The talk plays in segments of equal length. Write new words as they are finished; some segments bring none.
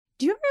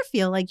Do you ever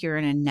feel like you're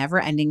in a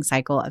never-ending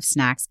cycle of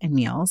snacks and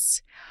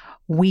meals?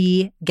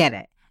 We get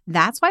it.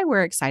 That's why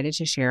we're excited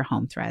to share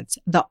Home Threads,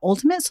 the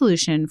ultimate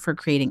solution for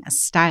creating a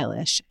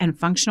stylish and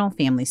functional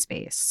family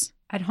space.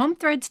 At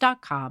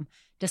homethreads.com,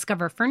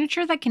 discover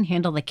furniture that can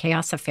handle the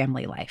chaos of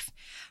family life.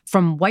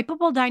 From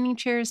wipeable dining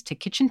chairs to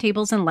kitchen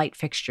tables and light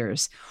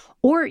fixtures.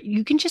 Or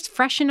you can just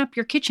freshen up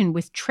your kitchen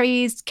with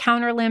trays,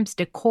 counter lamps,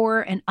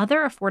 decor, and other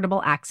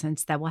affordable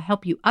accents that will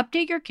help you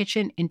update your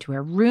kitchen into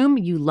a room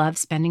you love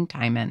spending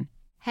time in.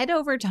 Head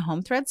over to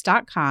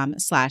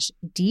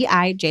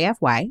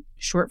homethreads.com/DIJFY,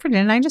 short for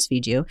Didn't I Just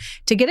Feed You,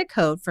 to get a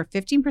code for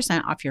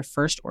 15% off your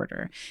first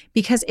order.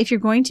 Because if you're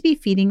going to be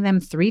feeding them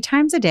 3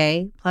 times a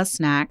day, plus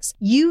snacks,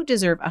 you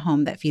deserve a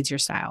home that feeds your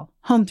style.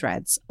 Home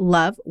Threads,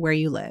 love where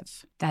you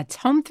live. That's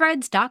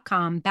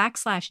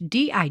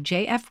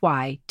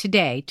homethreads.com/DIJFY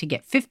today to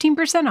get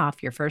 15%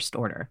 off your first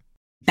order.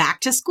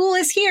 Back to school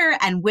is here,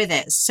 and with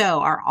it,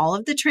 so are all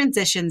of the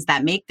transitions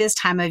that make this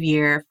time of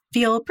year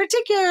feel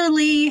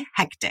particularly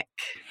hectic.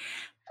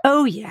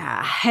 Oh,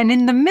 yeah. And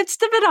in the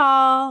midst of it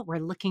all, we're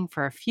looking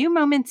for a few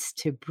moments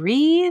to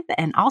breathe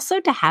and also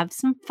to have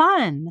some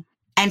fun.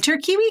 Enter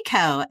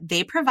KiwiCo.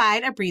 They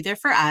provide a breather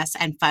for us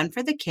and fun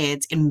for the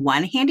kids in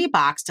one handy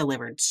box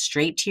delivered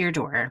straight to your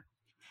door.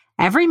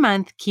 Every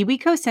month,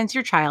 KiwiCo sends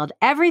your child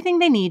everything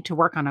they need to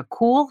work on a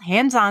cool,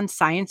 hands-on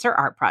science or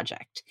art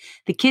project.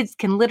 The kids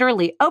can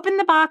literally open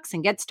the box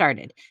and get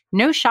started.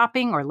 No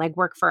shopping or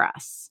legwork for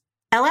us.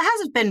 Ella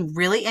has been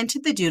really into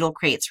the doodle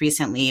crates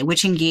recently,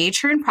 which engage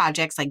her in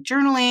projects like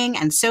journaling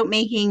and soap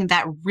making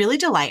that really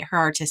delight her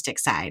artistic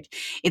side.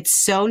 It's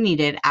so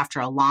needed after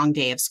a long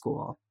day of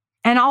school.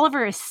 And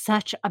Oliver is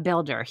such a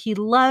builder. He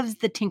loves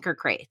the Tinker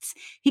Crates.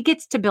 He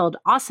gets to build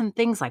awesome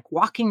things like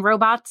walking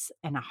robots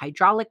and a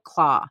hydraulic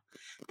claw.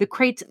 The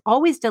crates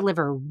always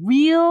deliver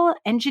real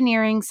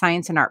engineering,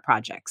 science, and art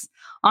projects.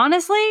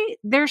 Honestly,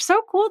 they're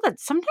so cool that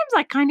sometimes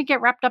I kind of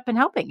get wrapped up in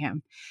helping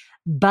him.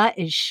 But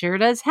it sure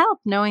does help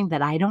knowing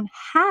that I don't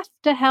have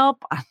to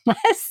help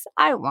unless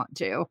I want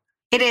to.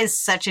 It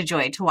is such a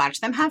joy to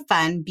watch them have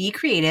fun, be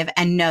creative,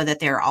 and know that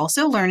they're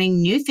also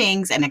learning new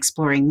things and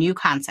exploring new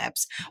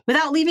concepts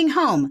without leaving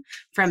home,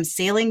 from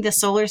sailing the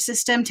solar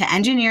system to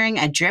engineering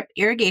a drip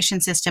irrigation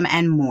system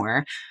and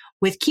more.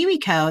 With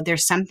KiwiCo,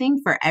 there's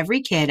something for every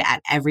kid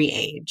at every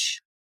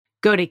age.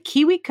 Go to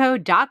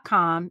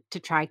kiwico.com to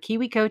try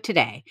KiwiCo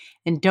today.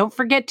 And don't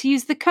forget to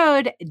use the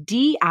code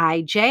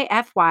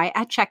DIJFY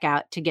at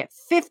checkout to get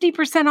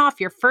 50% off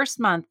your first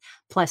month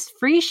plus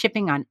free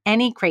shipping on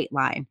any crate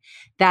line.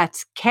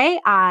 That's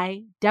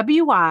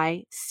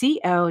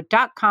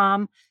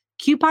KIWICO.com,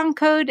 coupon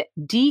code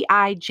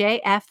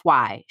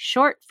DIJFY,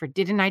 short for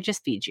Didn't I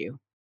Just Feed You?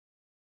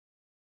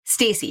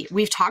 Stacy,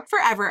 we've talked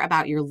forever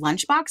about your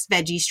lunchbox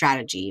veggie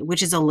strategy,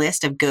 which is a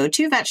list of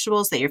go-to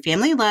vegetables that your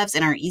family loves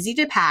and are easy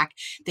to pack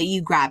that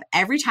you grab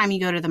every time you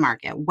go to the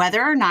market,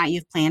 whether or not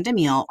you've planned a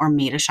meal or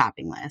made a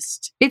shopping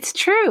list. It's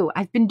true.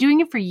 I've been doing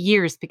it for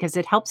years because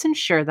it helps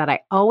ensure that I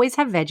always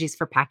have veggies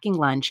for packing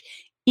lunch,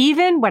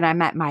 even when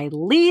I'm at my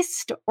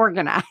least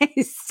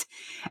organized.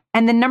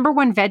 And the number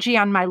one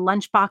veggie on my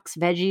lunchbox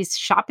veggies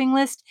shopping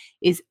list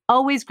is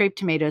always grape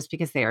tomatoes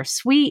because they are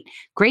sweet,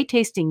 great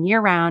tasting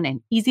year-round, and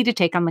easy to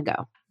take on the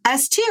go.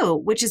 Us too,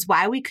 which is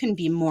why we couldn't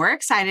be more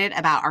excited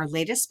about our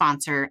latest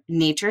sponsor,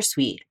 Nature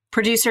Sweet,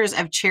 producers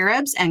of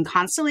cherubs and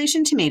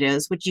constellation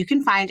tomatoes, which you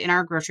can find in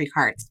our grocery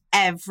carts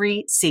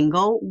every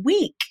single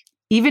week.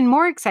 Even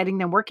more exciting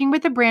than working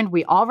with a brand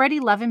we already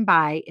love and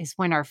buy is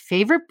when our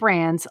favorite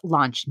brands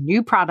launch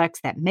new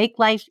products that make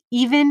life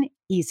even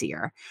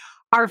easier.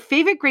 Our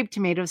favorite grape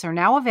tomatoes are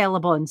now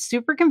available in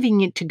super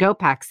convenient to-go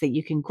packs that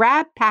you can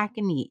grab, pack,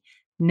 and eat.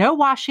 No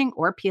washing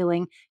or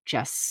peeling,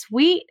 just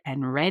sweet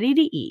and ready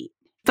to eat.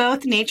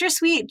 Both Nature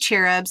Sweet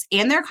cherubs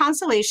and their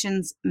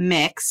constellations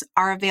mix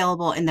are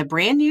available in the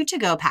brand new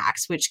to-go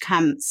packs, which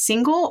come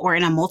single or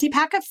in a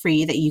multi-pack of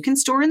free that you can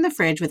store in the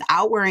fridge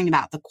without worrying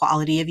about the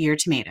quality of your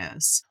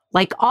tomatoes.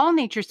 Like all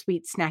Nature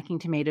Sweet snacking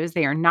tomatoes,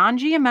 they are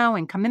non-GMO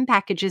and come in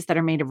packages that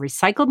are made of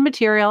recycled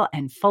material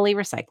and fully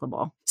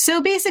recyclable.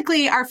 So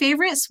basically, our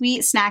favorite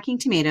sweet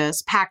snacking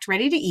tomatoes packed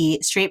ready to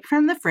eat straight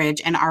from the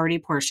fridge and already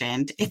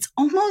portioned. It's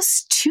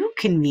almost too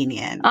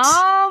convenient.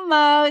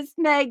 Almost,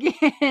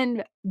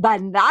 Megan,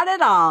 but not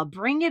at all.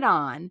 Bring it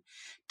on.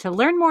 To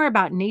learn more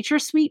about Nature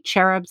Sweet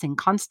cherubs and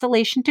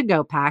Constellation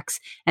to-go packs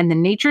and the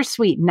Nature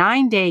Sweet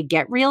 9-Day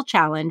Get Real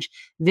Challenge,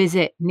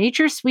 visit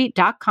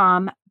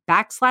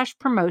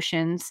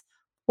naturesweet.com/promotions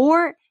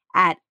or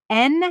at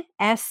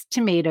NS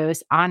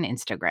Tomatoes on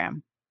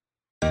Instagram.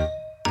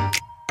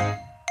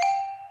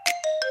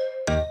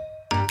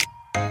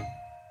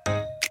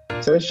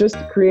 So it's just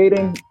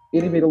creating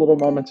itty-bitty little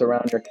moments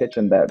around your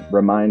kitchen that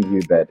remind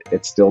you that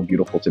it's still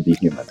beautiful to be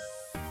human.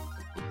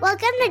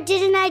 Welcome to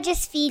Didn't I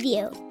Just Feed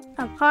You?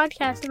 A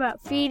podcast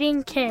about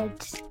feeding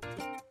kids.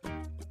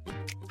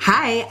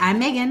 Hi, I'm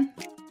Megan.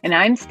 And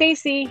I'm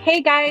Stacy.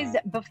 Hey guys,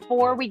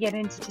 before we get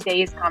into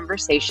today's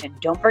conversation,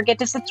 don't forget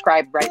to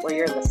subscribe right where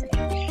you're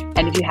listening.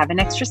 And if you have an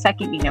extra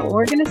second, you know what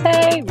we're going to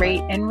say,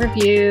 rate and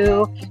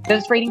review.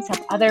 Those ratings help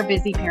other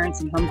busy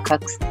parents and home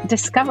cooks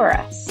discover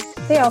us.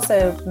 They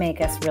also make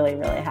us really,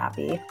 really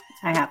happy,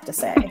 I have to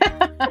say.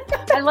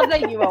 I love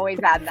that you always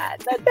add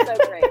that. That's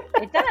so great.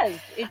 It does.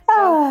 It's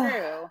so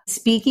true.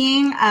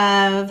 Speaking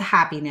of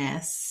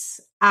happiness,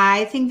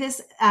 I think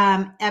this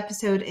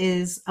episode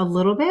is a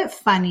little bit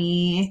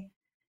funny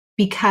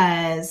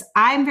because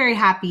I'm very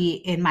happy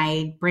in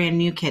my brand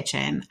new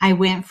kitchen. I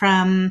went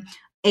from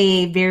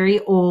a very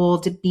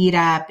old, beat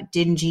up,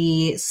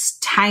 dingy,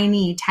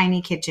 tiny,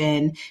 tiny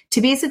kitchen to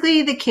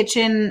basically the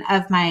kitchen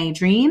of my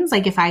dreams.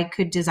 Like if I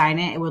could design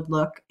it, it would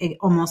look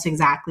almost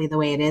exactly the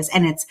way it is.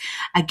 And it's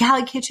a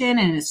galley kitchen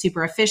and it's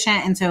super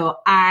efficient. And so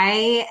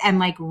I am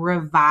like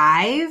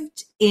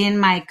revived in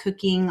my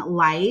cooking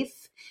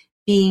life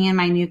being in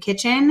my new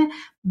kitchen.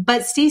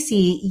 But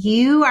Stacey,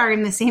 you are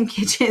in the same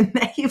kitchen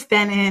that you've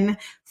been in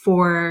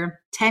for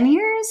 10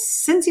 years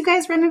since you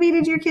guys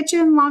renovated your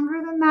kitchen,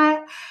 longer than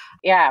that.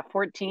 Yeah,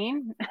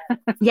 14.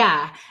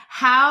 Yeah.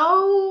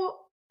 How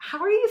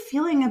are you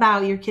feeling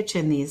about your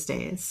kitchen these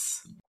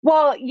days?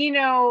 Well, you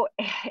know,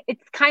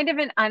 it's kind of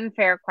an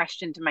unfair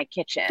question to my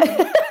kitchen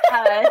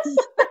because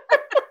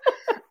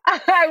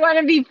I want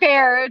to be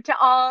fair to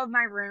all of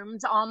my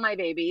rooms, all my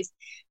babies.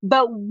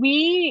 But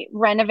we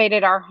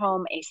renovated our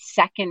home a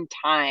second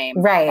time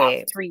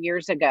about 3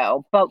 years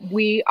ago. But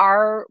we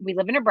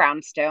live in a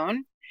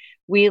brownstone.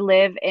 We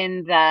live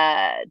in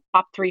the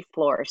top 3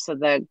 floors. So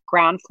the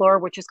ground floor,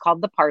 which is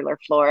called the parlor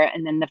floor,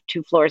 and then the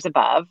 2 floors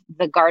above.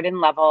 The garden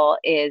level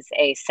is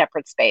a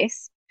separate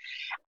space.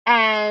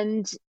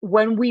 And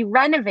when we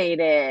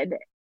renovated,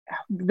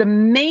 the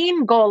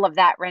main goal of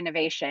that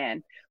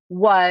renovation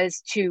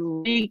was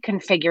to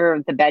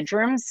reconfigure the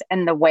bedrooms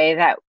and the way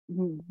that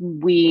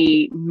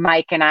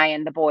Mike and I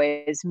and the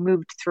boys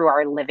moved through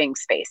our living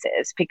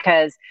spaces,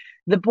 because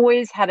the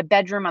boys had a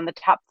bedroom on the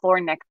top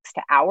floor next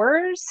to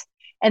ours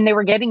and they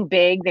were getting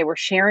big. They were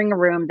sharing a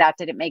room. That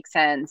didn't make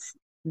sense.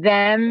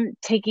 Them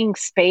taking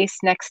space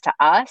next to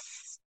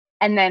us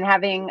and then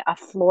having a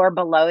floor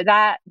below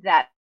that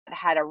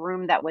had a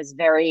room that was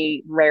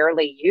very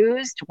rarely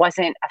used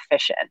wasn't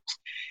efficient.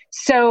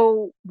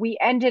 So we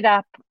ended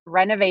up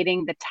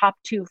renovating the top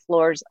 2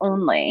 floors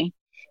only.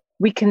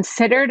 We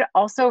considered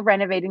also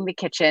renovating the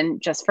kitchen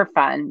just for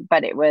fun,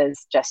 but it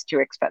was just too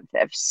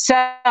expensive.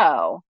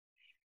 So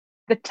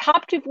the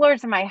top 2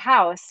 floors of my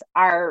house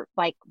are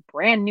like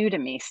brand new to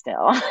me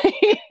still.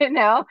 You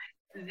know,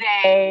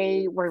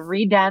 they were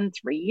redone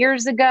 3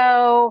 years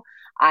ago.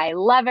 I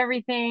love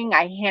everything.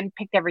 I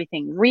handpicked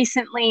everything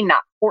recently,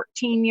 not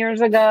 14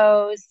 years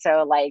ago.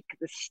 So like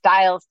the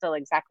style is still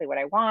exactly what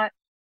I want.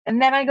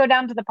 And then I go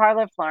down to the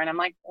parlor floor and I'm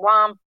like,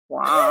 womp,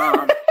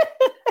 womp.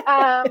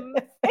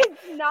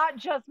 It's not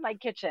just my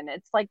kitchen.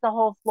 It's like the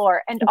whole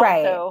floor. And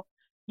also,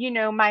 you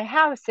know, my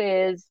house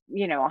is,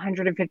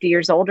 150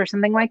 years old or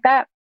something like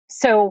that.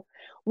 So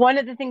one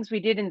of the things we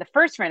did in the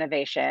first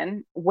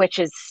renovation, which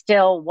is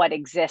still what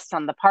exists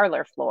on the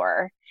parlor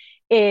floor,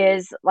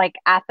 is like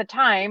at the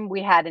time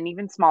we had an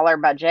even smaller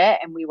budget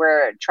and we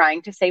were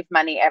trying to save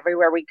money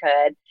everywhere we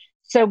could.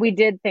 So we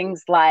did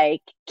things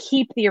like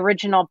keep the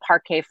original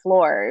parquet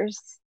floors,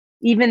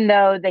 even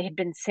though they had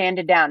been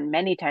sanded down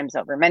many times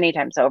over.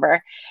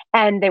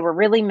 And they were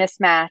really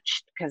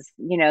mismatched because,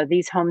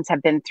 these homes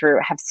have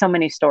so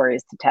many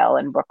stories to tell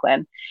in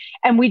Brooklyn.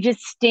 And we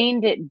just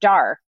stained it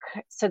dark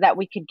so that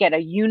we could get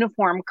a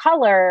uniform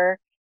color,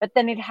 but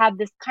then it had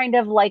this kind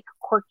of like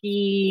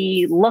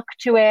quirky look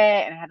to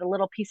it and it had a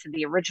little piece of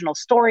the original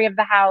story of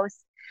the house.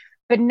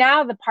 But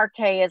now the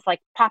parquet is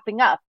like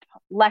popping up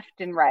left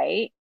and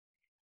right.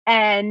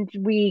 And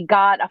we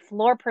got a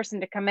floor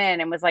person to come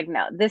in and was like,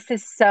 no, this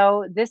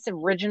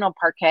original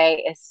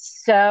parquet is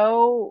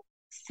so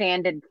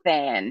sanded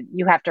thin.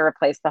 You have to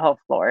replace the whole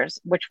floors,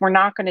 which we're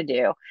not going to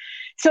do.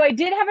 So I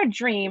did have a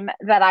dream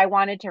that I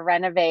wanted to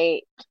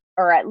renovate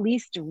or at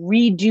least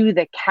redo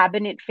the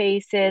cabinet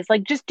faces,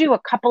 like just do a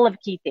couple of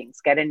key things,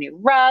 get a new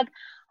rug,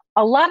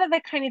 a lot of the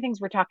kind of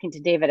things we're talking to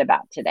David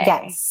about today.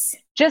 Yes.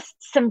 Just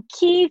some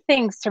key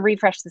things to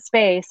refresh the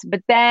space.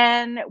 But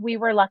then we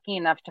were lucky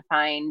enough to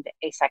find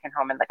a second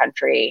home in the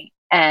country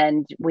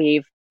and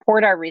we've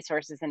poured our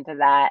resources into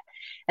that.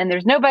 And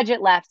there's no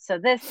budget left. So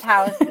this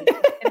house is going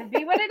to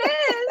be what it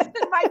is.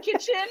 My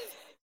kitchen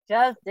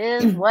just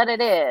is what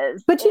it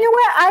is. But you know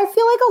what? I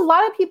feel like a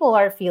lot of people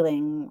are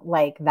feeling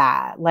like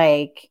that.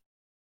 Like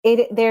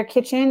their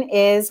kitchen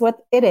is what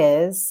it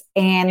is.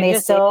 And they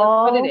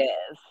still what it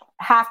is.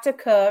 Have to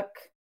cook,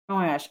 oh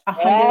my gosh,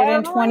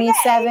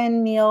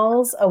 127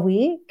 meals a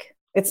week.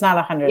 It's not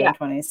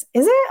 120. Yeah. Is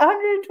it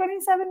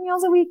 127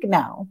 meals a week?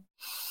 No.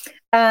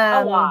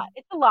 A lot.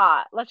 It's a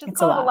lot. Let's just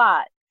call it a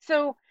lot.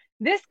 So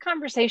this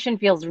conversation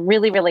feels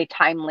really, really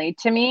timely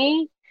to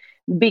me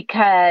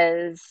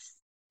because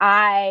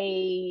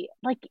I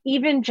like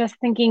even just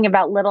thinking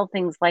about little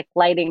things like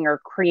lighting or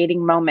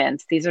creating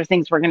moments. These are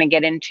things we're going to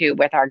get into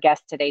with our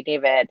guest today,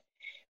 David.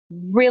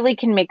 Really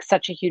can make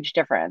such a huge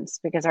difference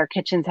because our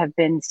kitchens have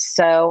been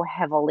so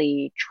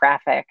heavily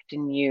trafficked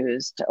and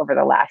used over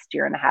the last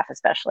year and a half,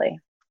 especially.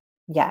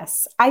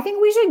 Yes. I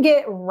think we should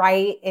get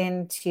right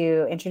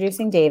into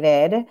introducing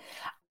David,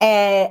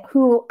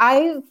 who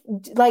I've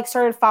like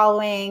started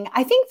following,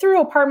 I think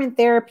through Apartment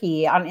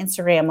Therapy on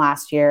Instagram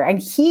last year. And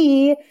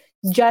he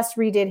just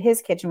redid his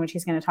kitchen, which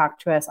he's going to talk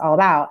to us all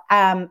about.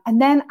 And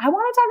then I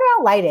want to talk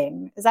about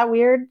lighting. Is that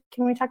weird?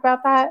 Can we talk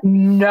about that?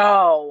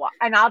 No.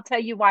 And I'll tell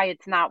you why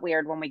it's not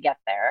weird when we get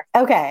there.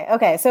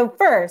 Okay. So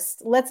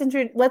first,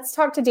 let's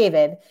talk to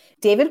David.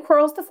 David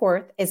Quarles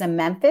IV is a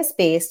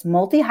Memphis-based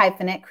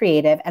multi-hyphenate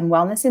creative and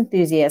wellness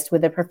enthusiast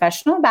with a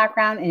professional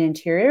background in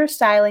interior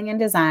styling and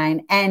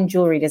design and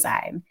jewelry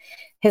design.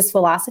 His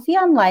philosophy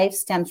on life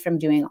stems from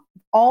doing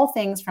all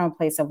things from a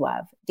place of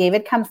love.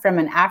 David comes from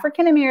an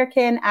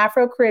African-American,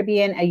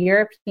 Afro-Caribbean, a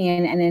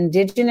European, and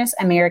Indigenous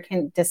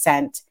American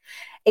descent,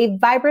 a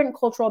vibrant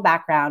cultural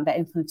background that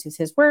influences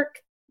his work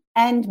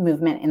and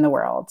movement in the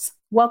world.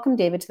 Welcome,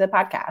 David, to the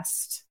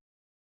podcast.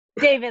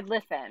 David,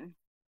 listen,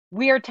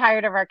 we are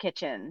tired of our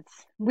kitchens.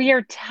 We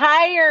are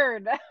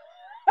tired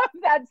of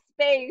that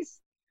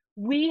space.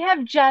 We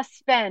have just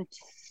spent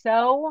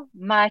so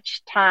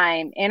much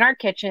time in our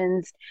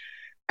kitchens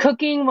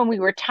cooking when we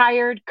were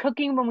tired,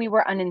 cooking when we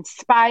were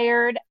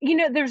uninspired. You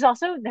know, there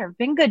have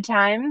been good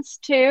times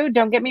too,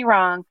 don't get me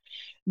wrong,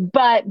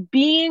 but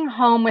being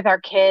home with our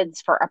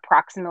kids for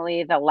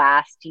approximately the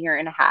last year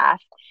and a half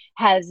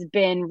has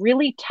been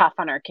really tough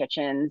on our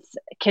kitchens.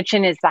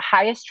 Kitchen is the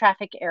highest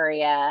traffic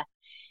area.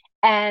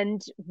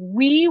 And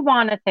we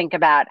want to think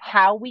about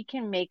how we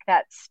can make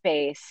that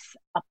space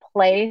a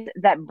place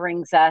that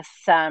brings us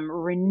some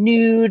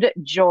renewed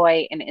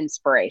joy and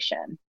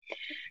inspiration.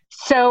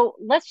 So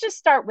let's just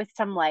start with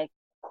some like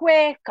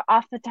quick,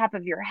 off the top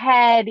of your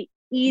head,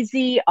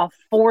 easy,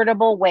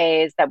 affordable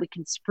ways that we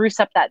can spruce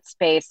up that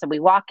space. So we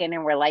walk in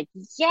and we're like,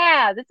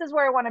 yeah, this is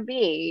where I want to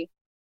be.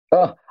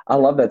 Oh, I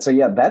love that. So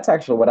yeah, that's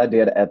actually what I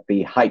did at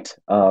the height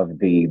of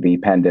the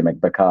pandemic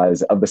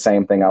because of the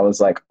same thing. I was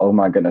like, oh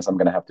my goodness, I'm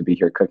gonna have to be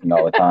here cooking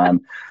all the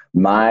time.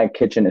 My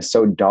kitchen is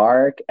so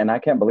dark, and I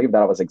can't believe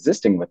that I was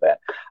existing with it.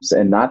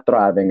 And not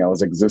thriving, I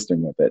was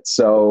existing with it.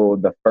 So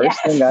the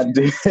first thing I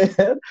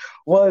did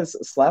was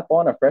slap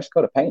on a fresh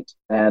coat of paint.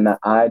 And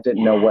I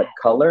didn't know what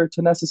color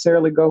to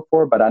necessarily go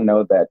for, but I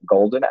know that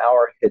golden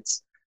hour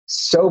hits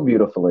so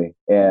beautifully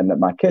in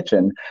my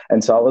kitchen.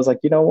 And so I was like,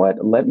 you know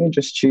what? Let me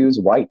just choose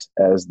white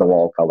as the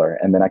wall color,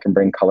 and then I can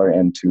bring color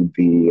into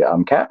the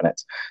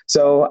cabinets.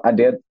 So I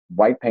did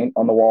white paint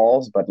on the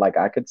walls, but like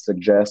I could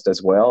suggest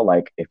as well,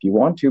 like if you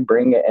want to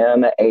bring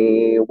in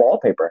a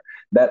wallpaper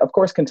that of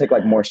course can take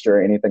like moisture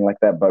or anything like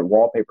that, but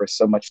wallpaper is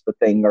so much the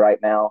thing right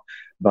now.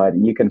 But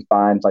you can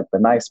find like the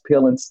nice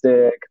peel and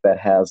stick that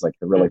has like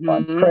the really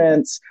fun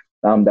prints.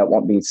 That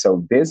won't be so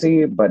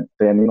busy. But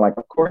then, like,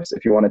 of course,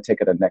 if you want to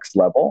take it a next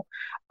level,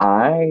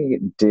 I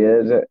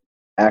did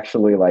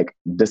actually like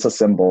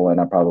disassemble, and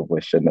I probably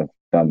shouldn't have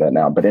done that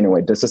now. But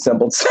anyway,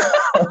 disassembled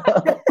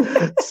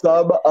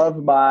some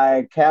of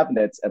my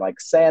cabinets and like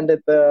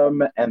sanded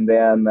them. And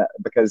then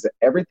because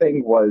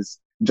everything was,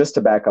 just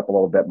to back up a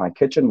little bit, my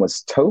kitchen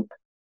was taupe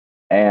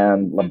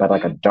but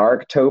like a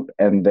dark taupe,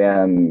 and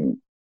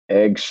then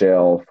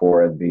eggshell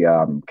for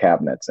the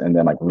cabinets, and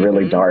then like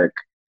really dark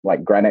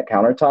like granite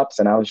countertops.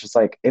 And I was just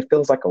like, it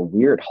feels like a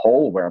weird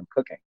hole where I'm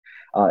cooking.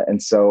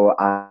 And so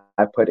I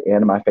put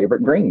in my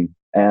favorite green,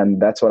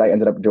 and that's what I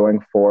ended up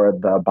doing for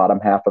the bottom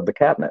half of the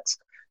cabinets.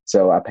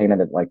 So I painted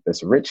it like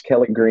this rich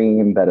Kelly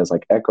green that is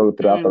like echoed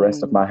throughout the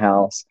rest of my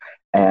house.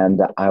 And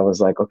I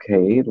was like,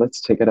 okay, let's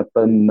take it up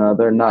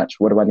another notch.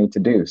 What do I need to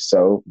do?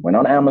 So went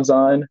on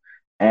Amazon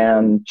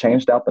and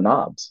changed out the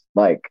knobs.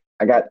 Like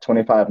I got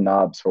 25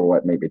 knobs for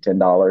what, maybe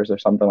 $10 or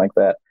something like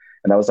that.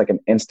 And that was like an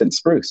instant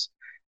spruce.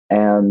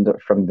 And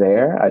from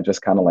there, I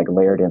just kind of like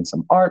layered in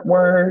some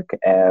artwork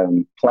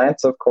and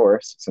plants, of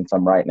course, since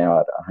I'm right now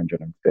at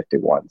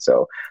 151.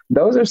 So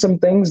those are some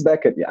things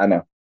that could, I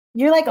know.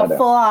 You're like a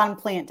full-on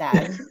plant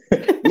dad.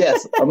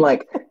 Yes, I'm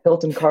like,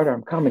 Hilton Carter,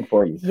 I'm coming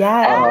for you.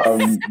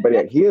 Yes. But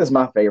yeah, he is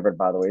my favorite,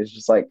 by the way. It's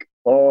just like,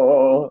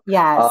 oh.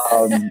 Yes.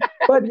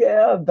 But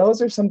yeah,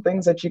 those are some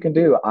things that you can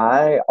do.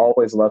 I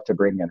always love to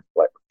bring in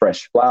like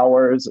fresh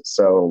flowers.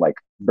 So like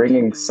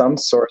bringing some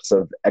sorts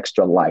of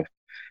extra life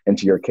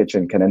into your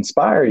kitchen can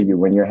inspire you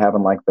when you're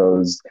having like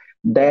those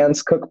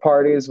dance cook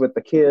parties with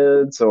the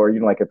kids, or, you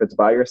know, like if it's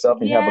by yourself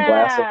and you have a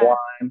glass of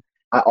wine.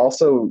 I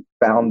also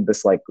found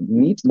this like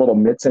neat little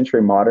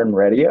mid-century modern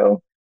radio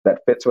that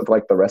fits with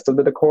like the rest of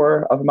the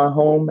decor of my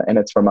home. And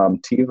it's from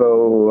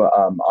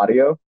TiVo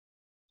Audio.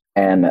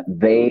 And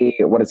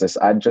what is this?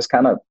 I just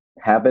kind of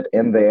have it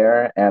in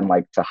there, and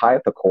like to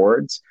hide the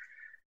cords,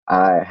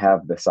 I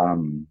have this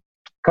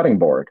cutting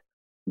board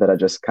that I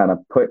just kind of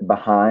put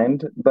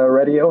behind the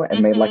radio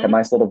and made like a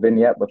nice little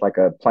vignette with like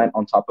a plant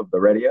on top of the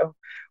radio.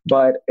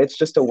 But it's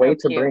just a way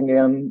to bring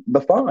in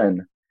the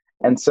fun.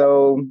 And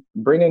so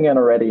bringing in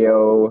a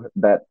radio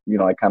that, you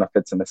know, like kind of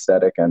fits an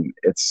aesthetic, and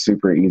it's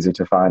super easy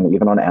to find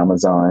even on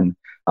Amazon.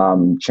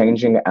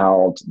 Changing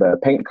out the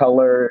paint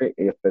color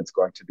if it's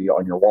going to be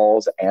on your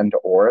walls and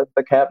or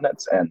the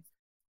cabinets. And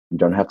you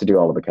don't have to do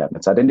all of the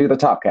cabinets. I didn't do the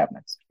top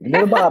cabinets. You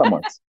can do the bottom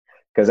ones.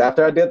 Because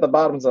after I did the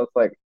bottoms, I was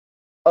like,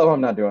 Oh,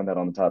 I'm not doing that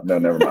on the top. No,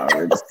 never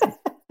mind.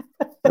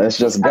 Let's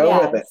just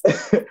go with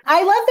Yes. it.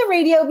 I love the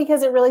radio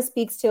because it really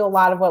speaks to a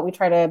lot of what we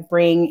try to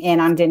bring in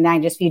on Didn't I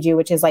Just Feed You,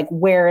 which is like,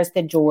 where is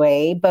the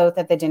joy, both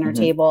at the dinner Mhm.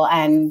 table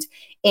and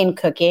in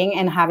cooking,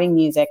 and having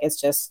music is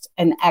just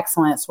an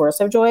excellent source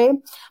of joy.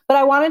 But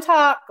I want to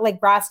talk like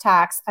brass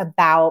tacks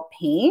about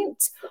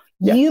paint.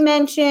 Yes. You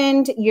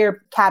mentioned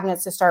your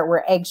cabinets to start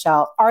were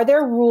eggshell. Are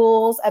there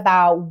rules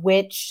about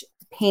which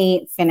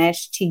paint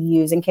finish to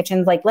use in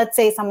kitchens? Like, let's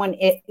say someone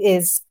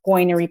is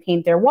going to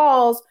repaint their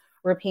walls,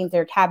 repaint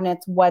their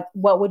cabinets. What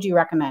would you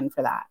recommend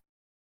for that?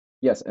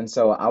 Yes, and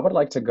so I would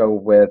like to go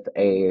with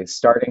a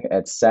starting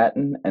at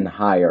satin and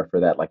higher for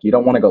that. Like you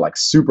don't want to go like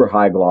super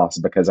high gloss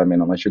because I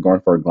mean, unless you're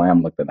going for a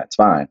glam look, then that's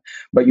fine.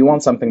 But you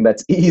want something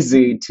that's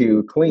easy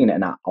to clean,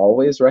 and I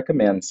always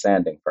recommend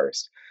sanding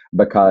first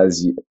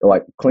because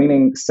like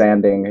cleaning,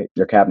 sanding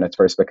your cabinets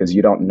first because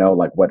you don't know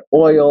like what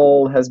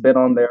oil has been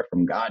on there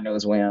from God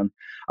knows when.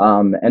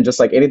 And just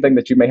like anything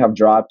that you may have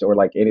dropped or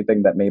like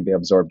anything that may be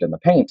absorbed in the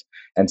paint.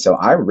 And so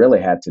I really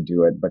had to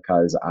do it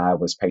because I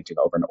was painting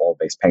over an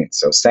oil-based paint.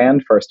 So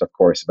sand first, of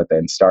course, but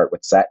then start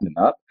with satining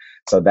up.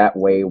 So that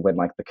way, when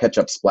like the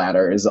ketchup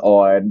splatter is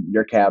on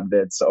your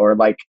cabinets or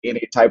like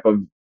any type of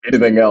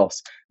anything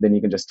else, then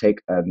you can just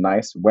take a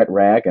nice wet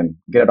rag and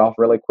get it off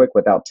really quick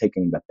without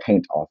taking the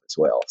paint off as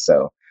well.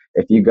 So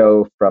if you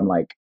go from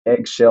like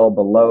eggshell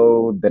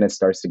below, then it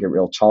starts to get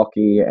real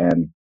chalky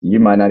and you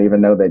might not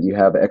even know that you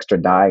have extra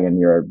dye in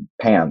your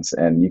pans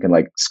and you can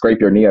like scrape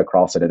your knee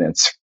across it and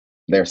it's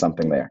there's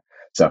something there.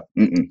 So,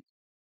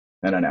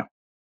 I don't know.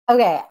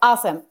 Okay,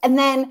 awesome. And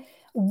then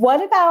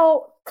what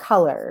about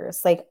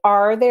colors? Like,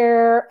 are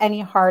there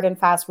any hard and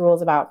fast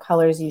rules about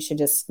colors you should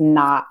just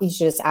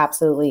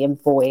absolutely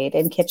avoid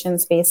in kitchen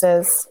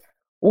spaces?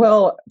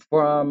 Well,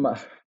 from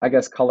I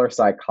guess color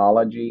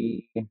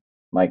psychology,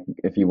 like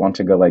if you want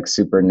to go like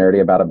super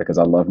nerdy about it, because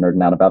I love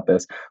nerding out about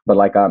this, but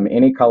like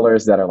any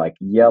colors that are like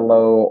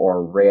yellow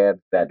or red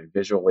that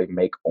visually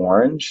make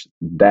orange,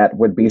 that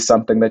would be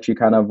something that you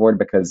kind of avoid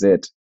because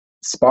it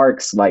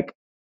sparks like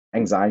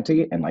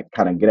anxiety and like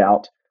kind of get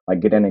out, like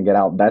get in and get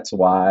out. That's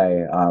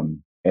why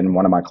in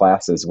one of my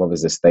classes, what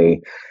was this? They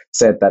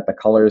said that the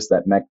colors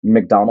that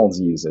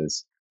McDonald's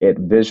uses it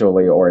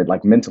visually or it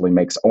like mentally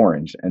makes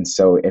orange. And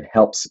so it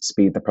helps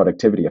speed the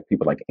productivity of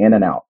people like in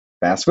and out,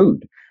 fast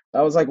food.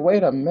 I was like,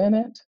 wait a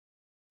minute.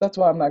 That's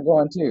why I'm not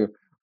going to.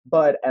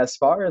 But as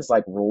far as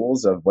like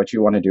rules of what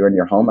you want to do in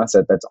your home, I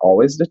said that's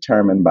always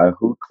determined by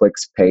who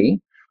clicks pay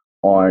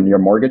on your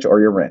mortgage or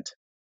your rent.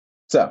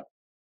 So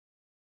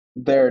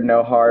there are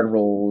no hard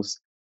rules.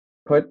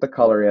 Put the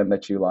color in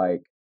that you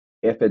like.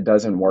 If it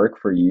doesn't work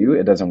for you,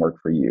 it doesn't work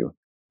for you.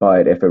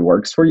 But if it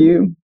works for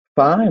you,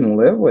 fine,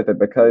 live with it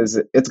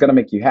because it's going to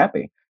make you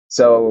happy.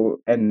 So,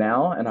 and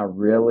I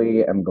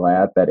really am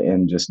glad that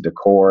in just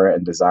decor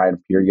and design,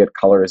 period,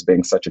 color is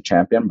being such a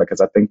champion because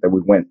I think that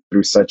we went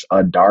through such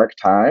a dark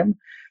time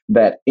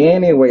that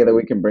any way that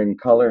we can bring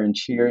color and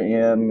cheer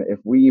in, if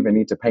we even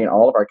need to paint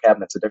all of our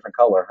cabinets a different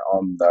color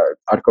on the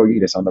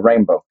arcoiris, on the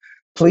rainbow,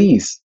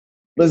 please,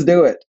 let's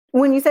do it.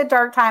 When you said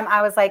dark time,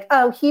 I was like,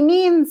 oh, he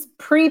means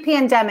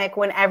pre-pandemic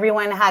when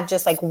everyone had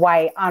just like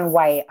white on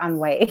white on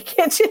white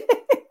kitchen.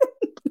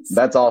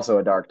 That's also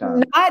a dark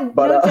time.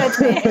 But no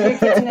judgment if your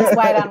kitchen is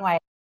white on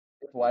white.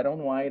 White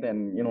on white,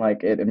 and you know,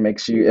 like it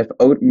makes you if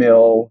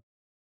oatmeal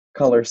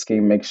color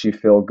scheme makes you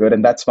feel good,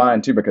 and that's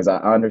fine too because I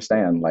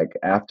understand. Like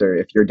after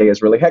if your day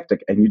is really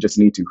hectic and you just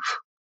need to,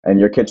 and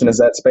your kitchen is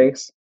that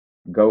space,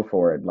 go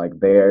for it. Like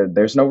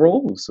there's no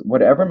rules.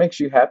 Whatever makes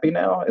you happy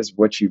now is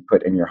what you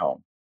put in your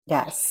home.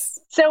 Yes.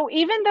 So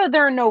even though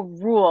there are no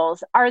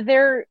rules, are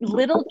there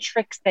little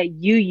tricks that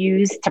you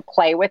use to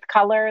play with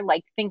color,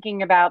 like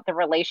thinking about the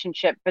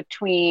relationship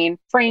between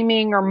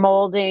framing or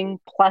molding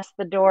plus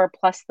the door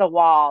plus the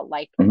wall,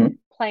 like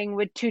playing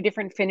with two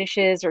different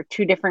finishes or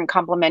two different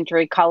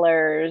complementary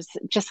colors?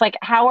 Just like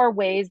how are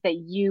ways that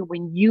you,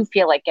 when you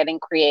feel like getting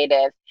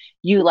creative,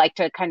 you like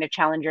to kind of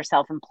challenge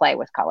yourself and play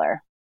with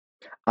color?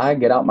 I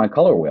get out my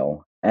color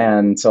wheel.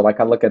 And so, like,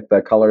 I look at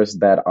the colors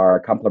that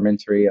are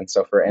complementary. And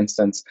so, for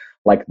instance,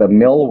 like the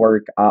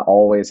millwork, I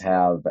always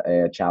have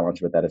a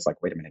challenge with that. It's like,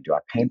 wait a minute, do I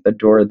paint the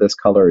door this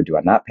color or do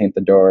I not paint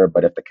the door?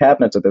 But if the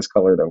cabinets are this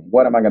color, then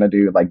what am I going to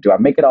do? Like, do I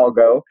make it all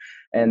go?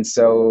 And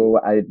so,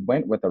 I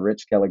went with a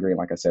rich Kelly green,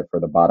 like I said, for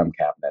the bottom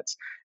cabinets.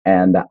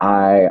 And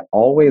I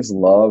always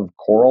love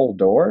coral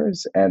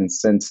doors. And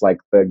since, like,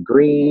 the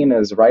green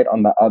is right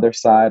on the other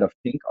side of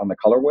pink on the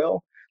color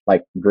wheel,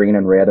 like green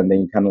and red, and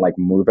then you kind of like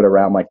move it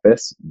around like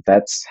this.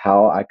 That's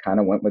how I kind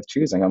of went with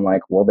choosing. I'm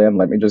like, well, then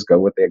let me just go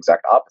with the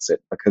exact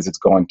opposite because it's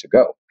going to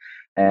go.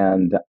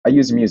 And I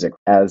use music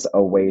as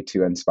a way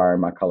to inspire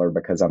my color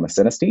because I'm a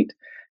synesthete.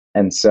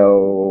 And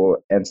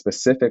so, and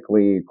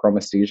specifically,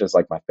 chromesthesia is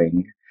like my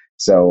thing.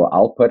 So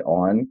I'll put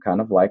on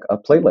kind of like a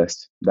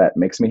playlist that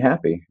makes me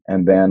happy.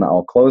 And then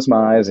I'll close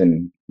my eyes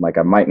and like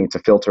I might need to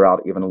filter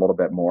out even a little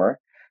bit more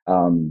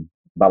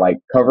by like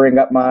covering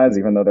up my eyes,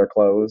 even though they're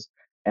closed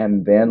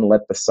and then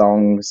let the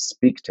song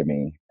speak to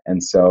me.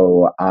 And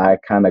so I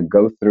kind of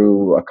go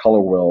through a color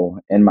wheel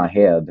in my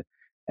head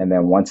And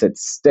then once it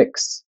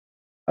sticks,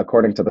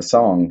 according to the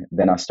song,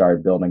 then I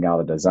started building out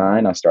a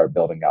design. I started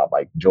building out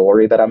like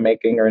jewelry that I'm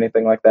making or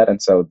anything like that.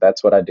 And so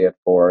that's what I did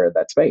for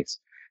that space.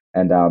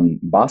 And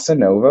Bossa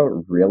Nova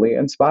really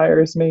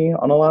inspires me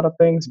on a lot of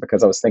things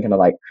because I was thinking of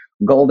like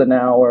golden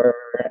hour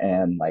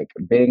and like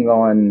being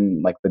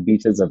on like the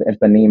beaches of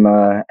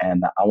Ipanema.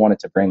 And I wanted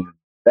to bring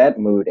that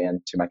mood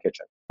into my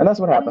kitchen. And that's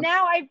what And happened.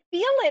 now I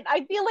feel it.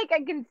 I feel like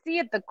I can see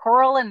it, the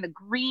coral and the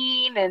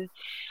green and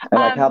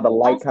like how the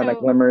light also, kind of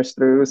glimmers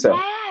through. So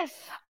yes.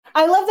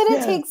 I love that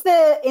it takes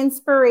the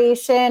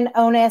inspiration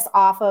onus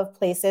off of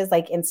places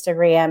like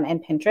Instagram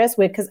and Pinterest,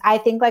 because I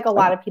think like a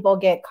lot of people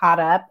get caught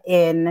up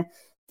in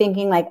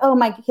thinking like, oh,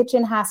 my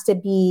kitchen has to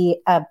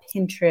be a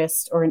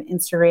Pinterest or an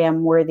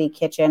Instagram worthy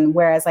kitchen.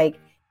 Whereas like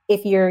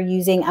if you're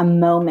using a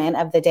moment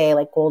of the day,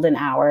 like golden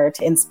hour,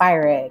 to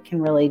inspire it, it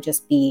can really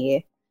just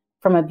be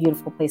from a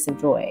beautiful place of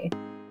joy.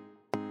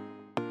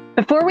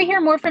 Before we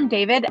hear more from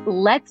David,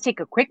 let's take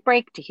a quick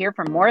break to hear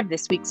from more of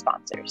this week's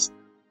sponsors.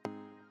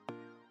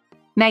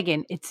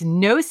 Megan, it's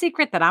no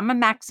secret that I'm a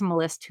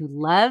maximalist who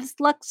loves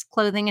luxe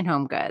clothing and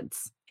home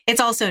goods. It's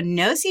also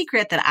no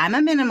secret that I'm a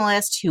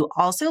minimalist who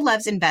also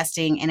loves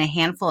investing in a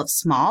handful of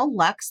small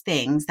luxe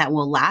things that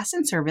will last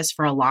in service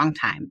for a long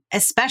time,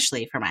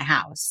 especially for my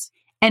house.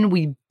 And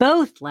we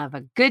both love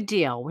a good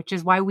deal, which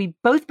is why we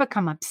both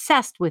become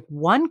obsessed with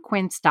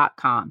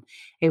onequince.com,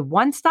 a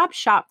one-stop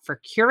shop for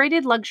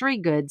curated luxury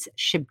goods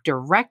shipped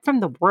direct from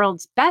the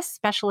world's best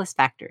specialist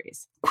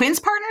factories.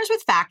 Quince partners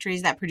with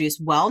factories that produce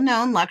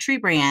well-known luxury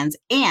brands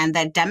and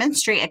that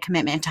demonstrate a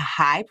commitment to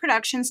high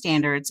production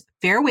standards,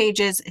 fair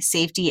wages,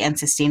 safety, and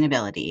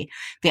sustainability.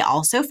 They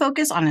also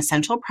focus on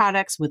essential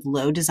products with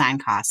low design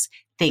costs.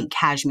 Think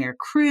cashmere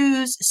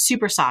crews,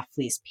 super soft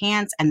fleece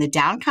pants, and the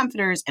down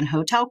comforters and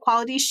hotel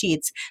quality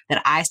sheets that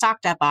I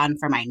stocked up on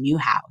for my new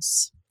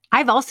house.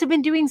 I've also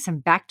been doing some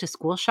back to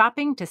school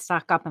shopping to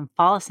stock up on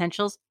fall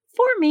essentials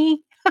for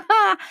me.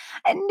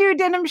 A new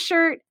denim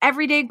shirt,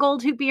 everyday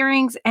gold hoop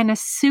earrings, and a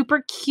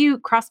super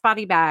cute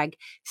crossbody bag.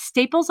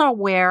 Staples I'll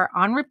wear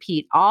on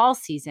repeat all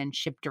season,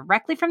 shipped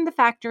directly from the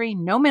factory,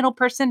 no middle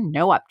person,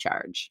 no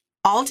upcharge.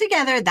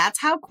 Altogether, that's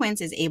how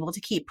Quince is able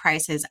to keep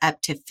prices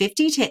up to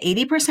 50 to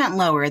 80%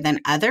 lower than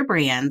other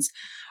brands.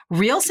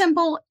 Real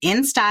Simple,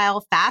 In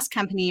Style, Fast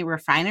Company,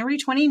 Refinery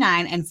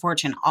 29, and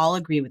Fortune all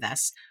agree with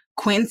us.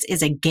 Quince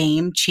is a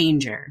game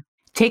changer.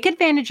 Take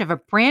advantage of a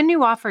brand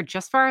new offer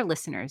just for our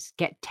listeners.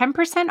 Get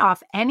 10%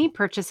 off any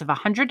purchase of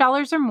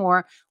 $100 or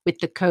more with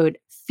the code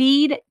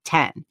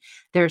FEED10.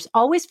 There's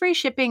always free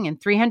shipping and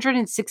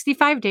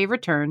 365-day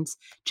returns.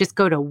 Just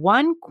go to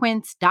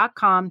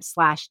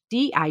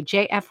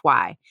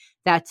onequince.com/DIJFY.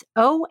 That's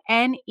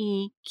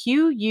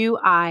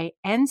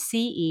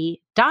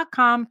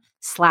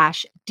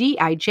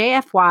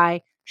ONEQUINCE.com/DIJFY,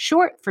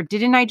 short for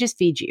Didn't I Just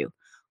Feed You?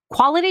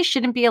 Quality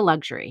shouldn't be a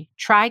luxury.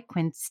 Try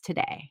Quince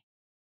today.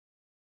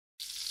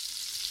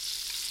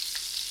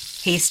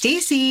 Hey,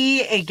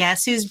 Stacy,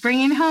 guess who's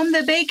bringing home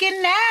the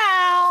bacon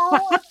now?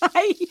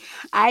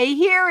 I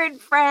hear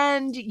it,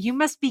 friend. You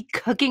must be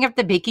cooking up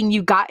the bacon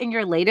you got in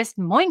your latest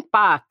Moink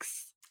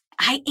box.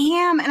 I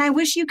am, and I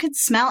wish you could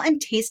smell and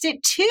taste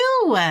it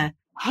too.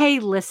 Hey,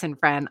 listen,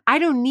 friend, I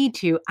don't need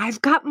to.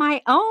 I've got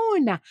my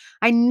own.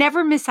 I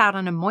never miss out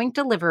on a Moink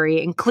delivery,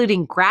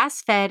 including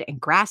grass-fed and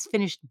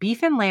grass-finished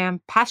beef and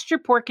lamb, pasture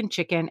pork and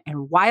chicken,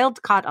 and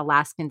wild-caught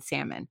Alaskan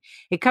salmon.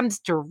 It comes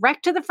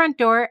direct to the front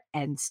door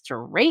and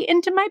straight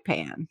into my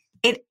pan.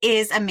 It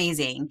is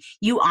amazing.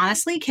 You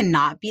honestly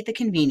cannot beat the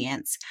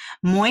convenience.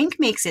 Moink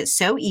makes it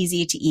so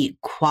easy to eat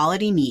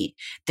quality meat.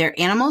 Their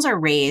animals are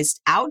raised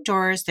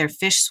outdoors, their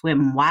fish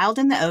swim wild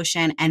in the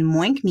ocean, and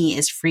Moink meat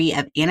is free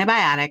of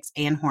antibiotics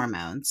and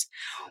hormones.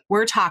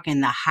 We're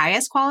talking the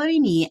highest quality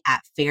meat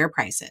at fair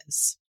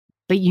prices.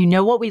 But you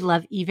know what we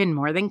love even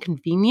more than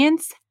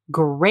convenience?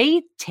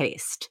 Great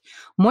taste.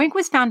 Moink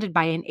was founded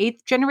by an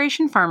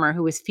 8th-generation farmer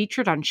who was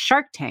featured on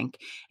Shark Tank,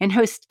 and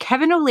host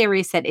Kevin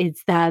O'Leary said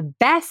it's the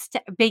best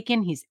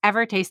bacon he's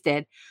ever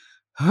tasted.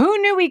 Who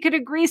knew we could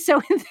agree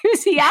so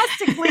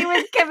enthusiastically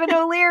with Kevin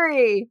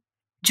O'Leary?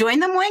 Join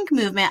the Moink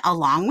movement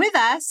along with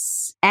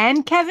us.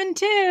 And Kevin,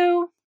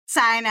 too.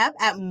 Sign up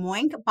at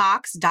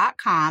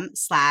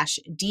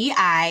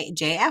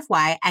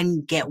moinkbox.com/DIJFY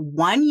and get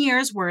 1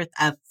 year's worth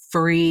of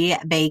free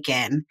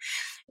bacon.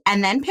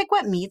 And then pick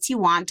what meats you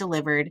want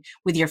delivered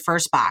with your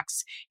first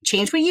box.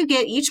 Change what you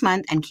get each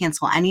month and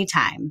cancel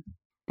anytime.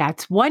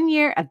 That's 1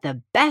 year of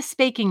the best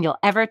bacon you'll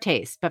ever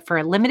taste, but for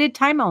a limited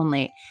time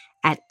only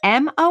at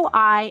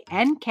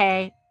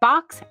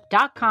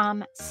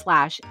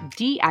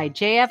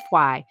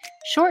moinkbox.com/DIJFY,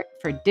 short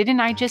for Didn't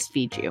I Just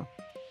Feed You?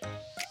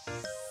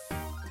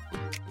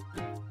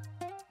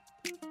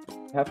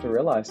 Have to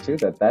realize too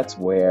that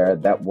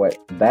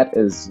that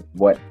is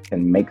what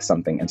can make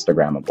something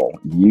Instagrammable.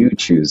 You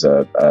choose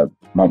a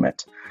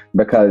moment,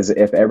 because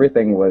if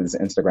everything was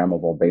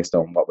Instagrammable based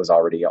on what was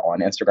already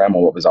on Instagram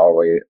or what was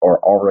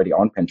already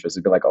on Pinterest,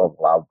 it'd be like, oh,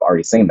 well, I've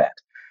already seen that.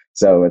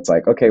 So it's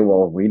like, okay,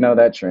 well, we know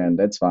that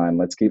trend. It's fine.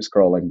 Let's keep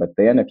scrolling. But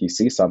then if you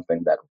see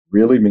something that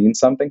really means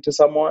something to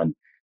someone,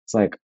 It's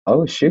like,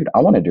 oh shoot,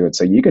 I want to do it.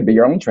 So you could be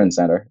your own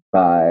trendsetter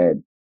by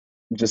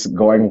just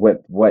going with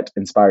what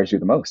inspires you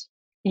the most.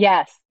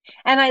 Yes.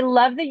 And I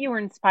love that you were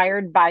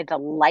inspired by the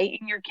light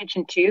in your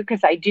kitchen too,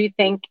 because I do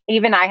think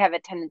even I have a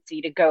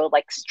tendency to go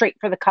like straight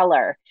for the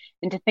color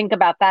and to think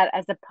about that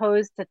as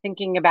opposed to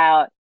thinking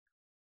about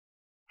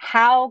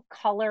how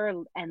color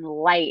and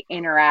light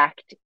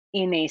interact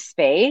in a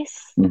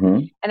space.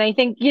 Mm-hmm. And I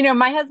think, you know,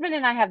 my husband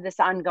and I have this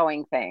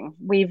ongoing thing.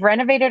 We've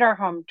renovated our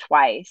home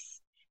twice,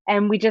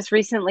 and we just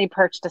recently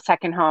purchased a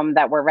second home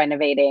that we're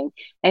renovating.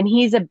 And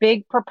he's a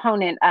big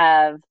proponent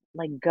of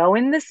like, go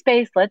in the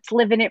space, let's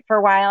live in it for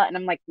a while. And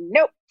I'm like,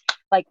 nope,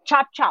 like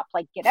chop, chop,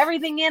 like get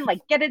everything in, like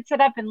get it set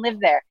up and live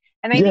there.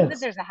 And I think that Yes.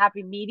 there's a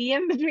happy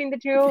medium between the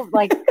two.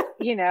 Like,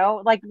 you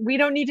know, like we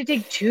don't need to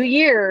take 2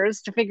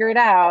 years to figure it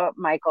out,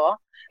 Michael.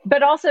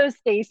 But also,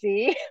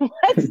 Stacy,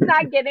 let's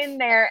not get in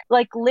there.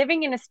 Like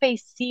living in a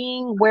space,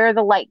 seeing where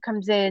the light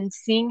comes in,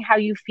 seeing how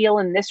you feel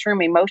in this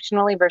room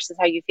emotionally versus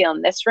how you feel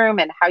in this room,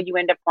 and how you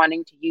end up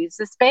wanting to use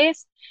the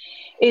space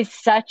is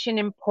such an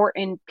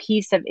important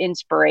piece of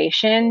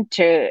inspiration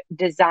to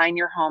design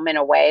your home in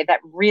a way that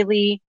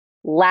really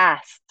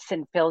lasts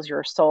and fills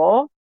your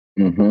soul.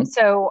 Mm-hmm.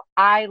 So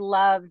I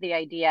love the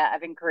idea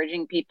of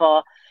encouraging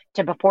people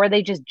to, before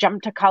they just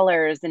jump to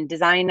colors and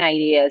design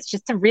ideas,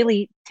 just to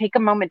really take a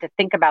moment to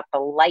think about the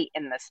light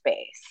in the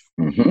space.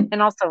 Mm-hmm.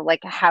 And also like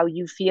how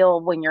you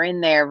feel when you're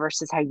in there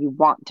versus how you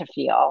want to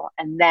feel.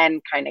 And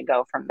then kind of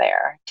go from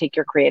there, take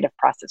your creative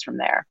process from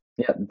there.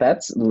 Yeah,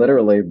 that's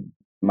literally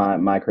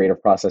my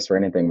creative process for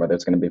anything, whether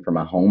it's going to be for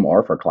my home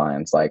or for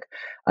clients. Like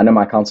I know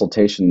my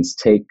consultations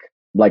take,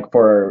 like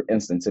for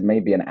instance, it may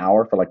be an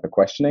hour for like the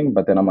questioning,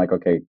 but then I'm like,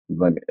 okay,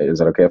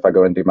 is it okay if I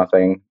go and do my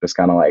thing? Just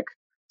kind of like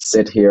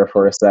sit here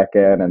for a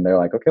second, and they're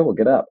like, okay, we'll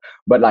get up.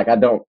 But like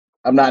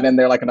I'm not in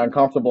there like an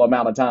uncomfortable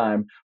amount of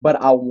time,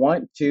 but I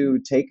want to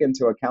take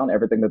into account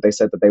everything that they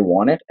said that they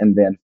wanted, and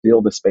then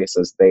feel the space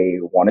as they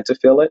wanted to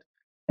feel it,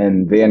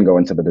 and then go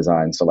into the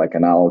design. So like,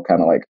 and I'll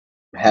kind of like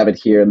have it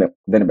here, and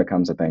then it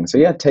becomes a thing. So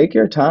yeah, take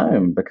your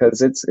time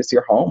because it's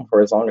your home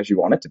for as long as you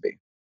want it to be.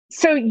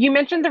 So you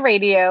mentioned the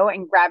radio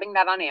and grabbing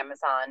that on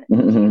Amazon. Do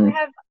you Mm-hmm.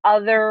 have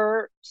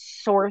other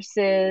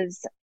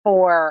sources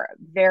for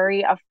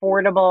very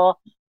affordable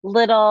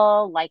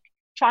little like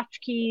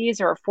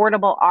tchotchkes or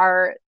affordable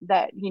art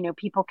that, you know,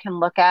 people can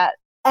look at?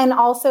 And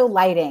also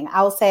lighting.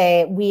 I'll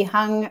say we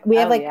have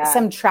like Yeah.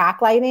 some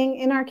track lighting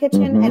in our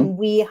kitchen, Mm-hmm. and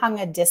we hung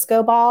a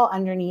disco ball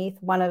underneath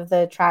one of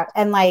the track.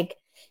 And like,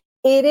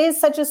 it is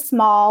such a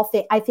small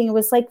thing. I think it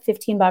was like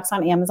 $15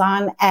 on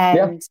Amazon,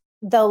 and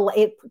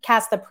it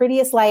casts the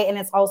prettiest light, and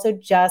it's also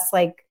just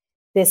like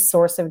this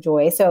source of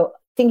joy. So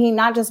thinking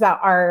not just about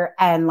art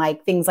and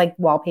like things like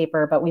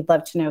wallpaper, but we'd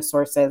love to know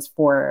sources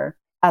for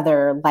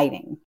other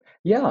lighting.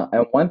 Yeah,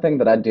 and one thing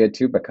that I did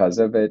too, because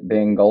of it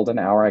being golden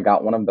hour, I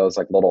got one of those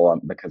like little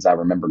because I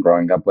remember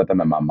growing up with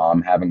them and my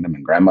mom having them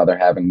and grandmother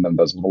having them,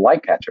 those little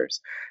light catchers.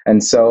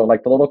 And so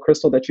like the little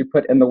crystal that you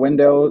put in the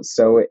window,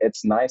 so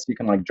it's nice. You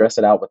can like dress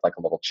it out with like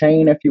a little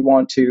chain if you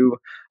want to.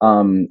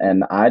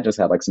 And I just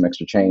had like some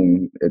extra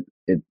chain.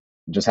 It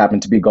just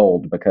happened to be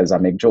gold because I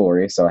make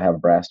jewelry, so I have a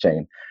brass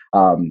chain.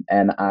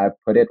 And I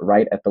put it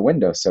right at the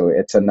window. So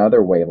it's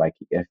another way, like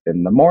if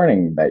in the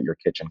morning that your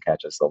kitchen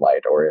catches the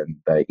light or in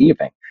the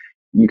evening,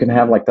 you can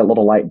have like that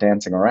little light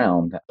dancing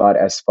around. But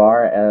as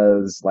far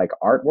as like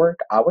artwork,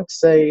 I would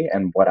say,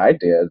 and what I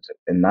did,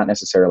 and not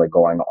necessarily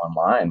going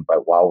online,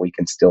 but while we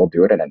can still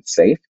do it and it's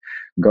safe,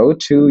 go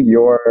to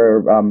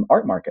your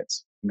art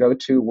markets. Go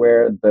to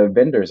where the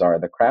vendors are,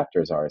 the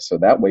crafters are. So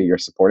that way you're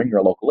supporting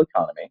your local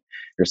economy,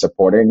 you're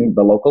supporting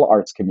the local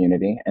arts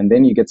community, and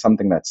then you get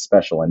something that's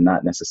special and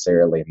not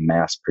necessarily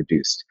mass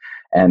produced.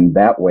 And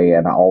that way,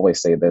 and I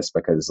always say this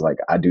because like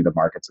I do the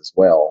markets as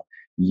well,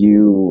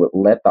 you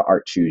let the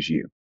art choose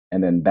you.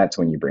 And then that's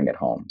when you bring it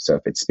home. So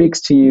if it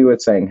speaks to you,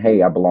 it's saying,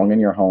 hey, I belong in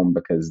your home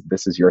because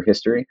this is your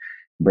history.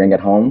 Bring it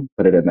home,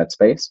 put it in that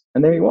space,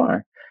 and there you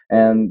are.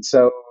 And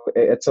so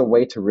it's a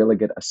way to really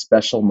get a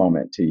special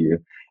moment to you.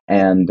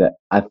 And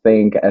I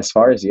think as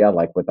far as, yeah,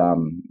 like with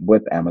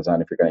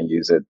Amazon, if you're going to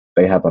use it,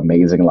 they have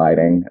amazing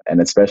lighting.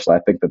 And especially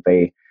I think that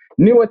they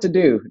knew what to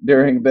do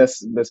during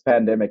this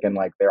pandemic and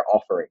like their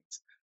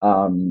offerings.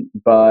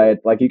 But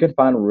like you can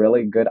find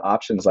really good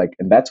options, like,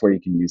 and that's where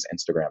you can use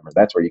Instagram or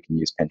that's where you can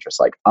use Pinterest.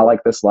 Like, I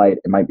like this light,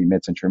 it might be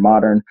mid-century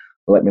modern,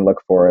 but let me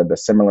look for the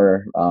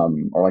similar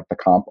or like the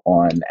comp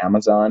on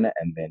Amazon,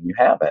 and then you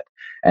have it.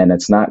 And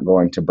it's not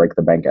going to break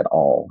the bank at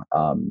all.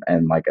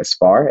 And like as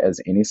far as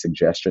any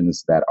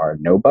suggestions that are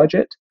no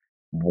budget,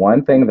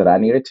 one thing that I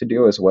needed to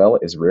do as well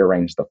is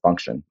rearrange the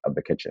function of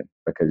the kitchen,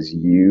 because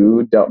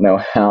you don't know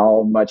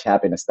how much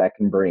happiness that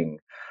can bring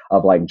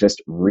of like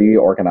just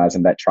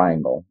reorganizing that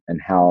triangle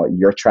and how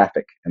your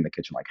traffic in the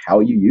kitchen, like how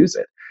you use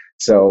it.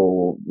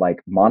 So like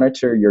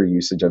monitor your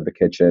usage of the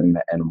kitchen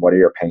and what are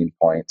your pain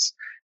points,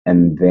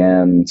 and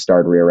then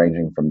start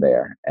rearranging from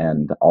there.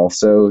 And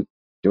also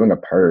doing a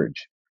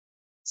purge.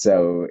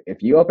 So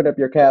if you open up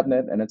your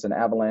cabinet and it's an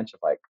avalanche of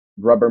like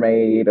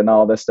Rubbermaid and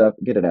all this stuff,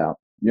 get it out.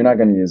 You're not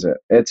going to use it.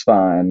 It's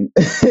fine.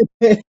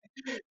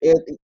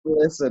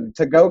 Listen,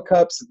 to go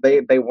cups,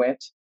 they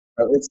went.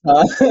 So it's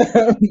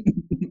time.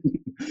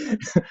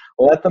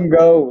 Let them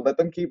go. Let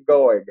them keep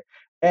going.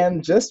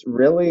 And just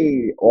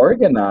really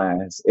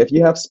organize. If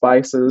you have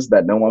spices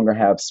that no longer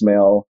have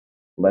smell,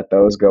 let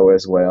those go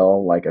as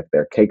well. Like if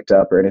they're caked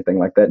up or anything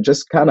like that,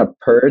 just kind of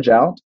purge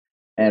out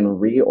and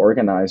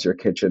reorganize your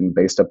kitchen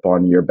based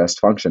upon your best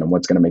function and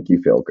what's going to make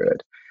you feel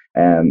good.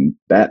 And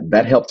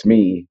that helped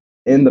me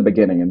in the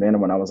beginning. And then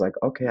when I was like,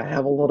 okay, I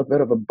have a little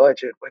bit of a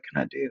budget, what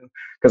can I do?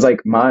 Because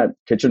like my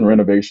kitchen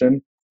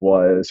renovation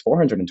was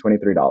 $423.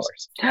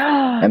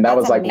 And that That's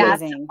was like with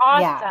amazing.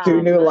 Yeah.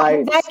 two new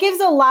lights. That gives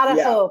a lot of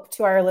Yeah. hope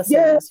to our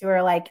listeners who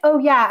are like, oh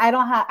yeah,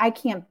 I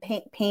can't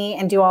paint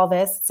and do all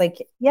this. It's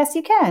like, yes,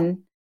 you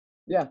can.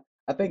 Yeah.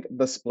 I think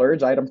the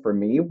splurge item for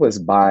me was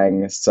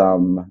buying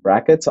some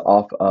brackets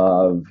off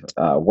of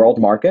World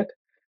Market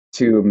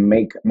to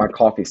make my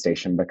coffee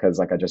station because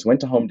like I just went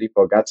to Home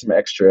Depot, got some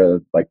extra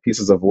like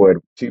pieces of wood,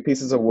 2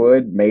 pieces of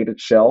wood, made a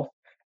shelf.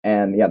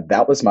 And yeah,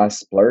 that was my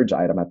splurge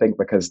item, I think,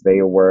 because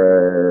they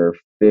were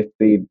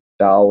 $50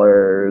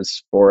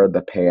 for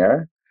the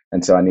pair.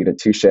 And so I needed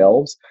 2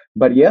 shelves.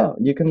 But yeah,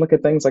 you can look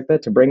at things like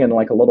that to bring in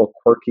like a little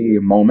quirky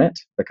moment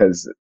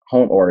because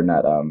home or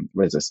not,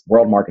 what is this?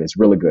 World Market is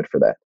really good for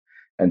that.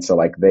 And so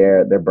like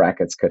their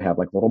brackets could have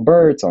like little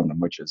birds on them,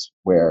 which is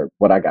where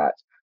what I got.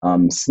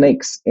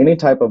 Snakes, any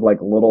type of like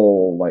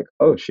little like,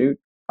 oh shoot,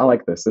 I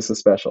like this. This is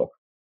special.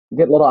 You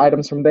get little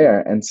items from there.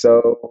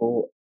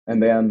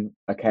 And then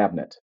a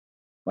cabinet,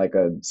 like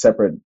a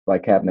separate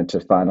like cabinet to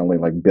finally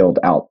like build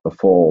out the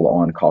full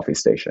on coffee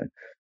station.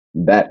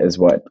 That is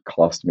what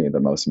cost me the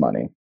most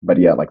money. But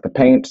yeah, like the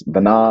paint,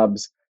 the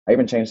knobs, I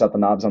even changed out the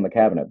knobs on the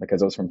cabinet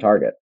because it was from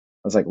Target.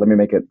 I was like, let me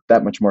make it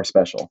that much more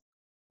special.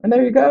 And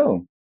there you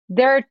go.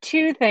 There are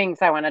two things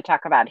I want to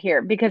talk about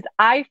here because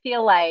I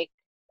feel like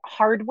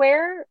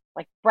hardware,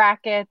 like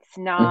brackets,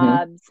 Hmm.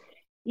 knobs,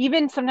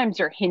 even sometimes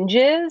your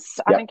hinges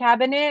on a Yep.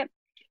 cabinet,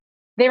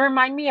 they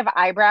remind me of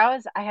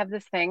eyebrows. I have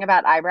this thing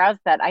about eyebrows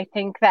that I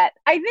think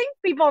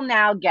people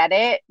now get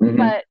it, Hmm.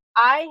 but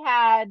I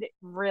had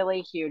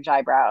really huge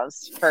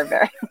eyebrows for a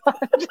very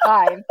long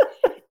time.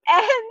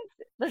 And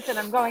listen,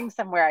 I'm going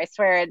somewhere. I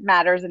swear it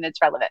matters and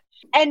it's relevant.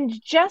 And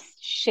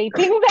just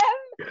shaping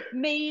them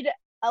made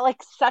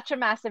like such a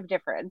massive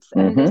difference.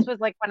 And Hmm. this was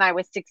like when I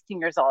was 16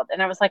 years old.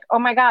 And I was like, oh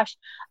my gosh,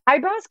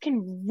 eyebrows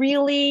can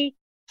really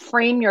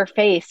frame your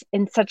face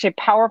in such a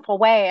powerful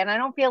way. And I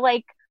don't feel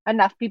like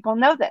enough people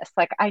know this.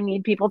 Like, I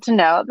need people to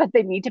know that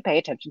they need to pay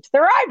attention to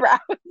their eyebrows.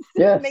 It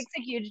Yes. makes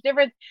a huge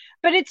difference.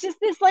 But it's just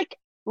this like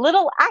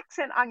little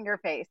accent on your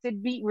face.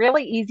 It'd be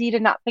really easy to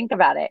not think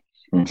about it.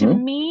 To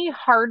Hmm. me,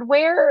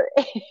 hardware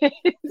is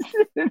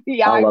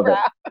the I love it.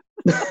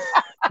 eyebrow.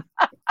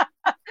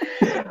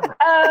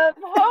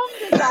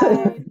 Home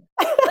design.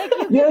 Like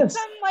you get Yes.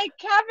 some like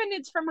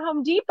cabinets from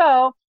Home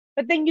Depot,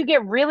 but then you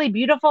get really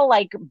beautiful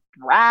like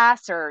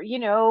brass or,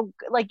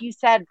 like you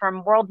said,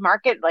 from World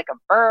Market, like a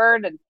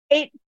bird. And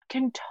it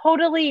can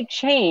totally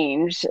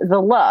change the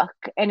look.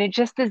 And it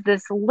just is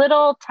this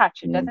little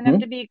touch. It doesn't have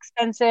Hmm. to be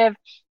expensive.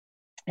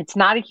 It's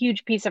not a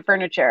huge piece of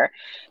furniture.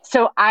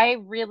 So I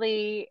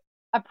really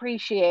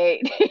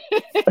appreciate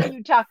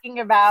you talking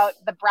about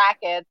the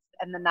brackets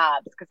and the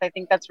knobs because I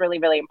think that's really,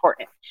 really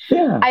important.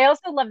 Yeah. I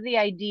also love the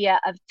idea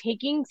of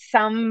taking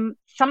something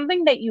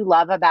that you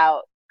love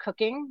about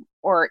cooking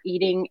or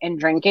eating and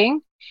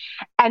drinking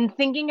and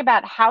thinking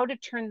about how to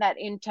turn that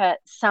into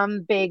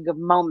some big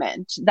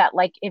moment that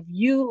like if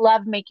you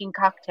love making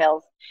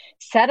cocktails,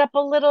 set up a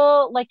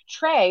little like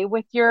tray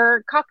with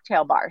your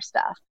cocktail bar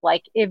stuff.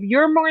 Like if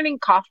your morning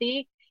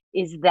coffee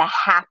is the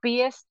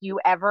happiest you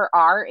ever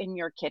are in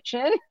your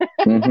kitchen,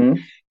 Hmm.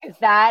 is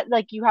that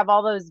like you have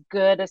all those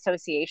good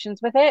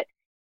associations with it,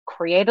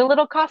 create a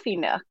little coffee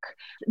nook,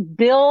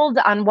 build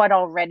on what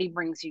already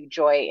brings you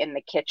joy in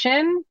the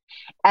kitchen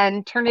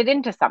and turn it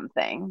into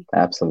something.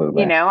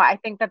 Absolutely. I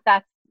think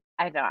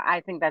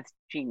I think that's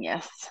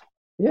genius.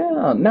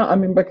 Yeah, no, I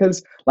mean,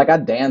 because like I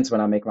dance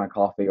when I make my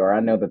coffee, or I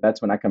know that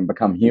that's when I can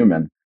become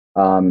human.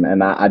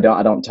 And I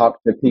don't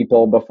talk to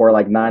people before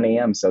like 9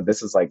 a.m. So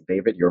this is like,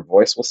 David, your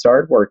voice will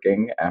start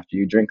working after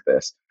you drink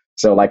this.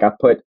 So like I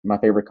put my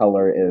favorite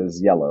color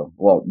is yellow,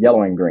 well,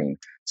 yellow and green.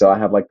 So I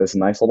have like this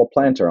nice little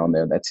planter on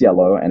there that's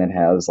yellow and it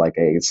has like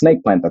a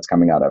snake plant that's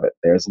coming out of it.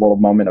 There's a little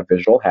moment of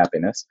visual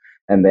happiness.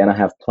 And then I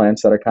have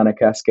plants that are kind of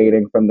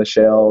cascading from the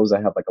shelves.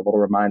 I have like a little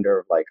reminder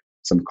of like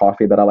some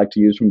coffee that I like to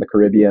use from the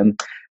Caribbean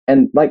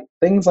and like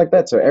things like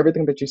that. So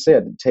everything that you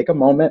said, take a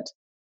moment,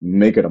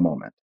 make it a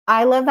moment.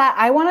 I love that.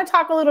 I want to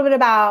talk a little bit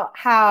about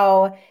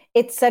how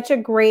it's such a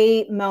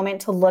great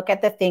moment to look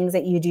at the things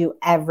that you do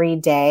every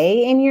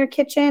day in your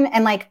kitchen.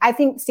 And like, I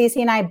think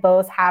Stacey and I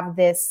both have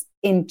this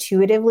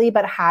intuitively,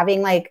 but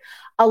having like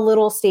a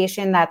little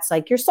station that's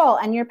like your salt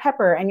and your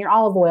pepper and your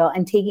olive oil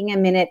and taking a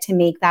minute to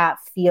make that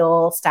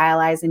feel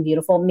stylized and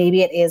beautiful.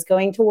 Maybe it is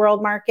going to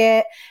World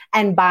Market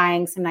and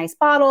buying some nice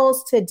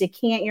bottles to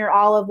decant your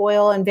olive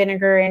oil and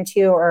vinegar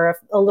into, or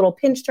a little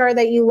pinch jar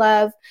that you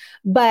love.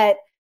 But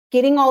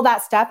getting all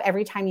that stuff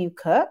every time you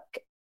cook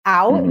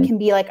out can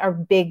be like a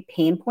big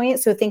pain point.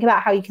 So think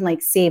about how you can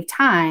like save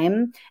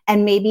time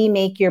and maybe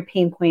make your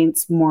pain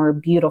points more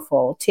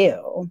beautiful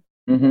too.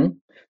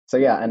 So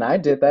yeah, and I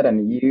did that.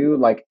 And you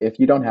like, if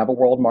you don't have a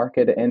world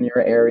market in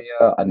your area,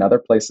 another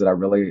place that I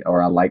really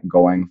or I like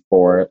going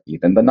for,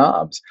 even the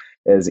knobs,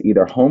 is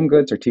either Home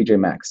Goods or TJ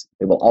Maxx.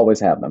 They will always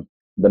have them.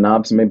 The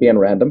knobs may be in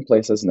random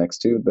places next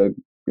to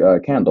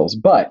the candles,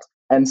 but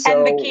and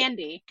And the so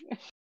candy.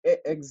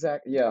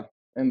 exactly, yeah.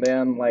 And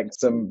then like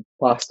some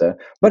pasta,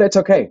 but it's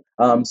okay.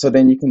 So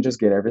then you can just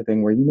get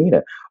everything where you need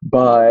it.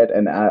 But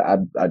and I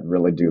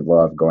really do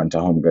love going to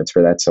Home Goods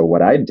for that. So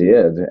what I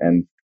did,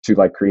 and to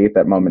like create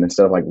that moment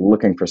instead of like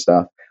looking for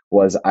stuff,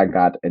 was I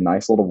got a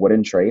nice little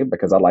wooden tray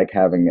because I like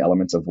having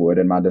elements of wood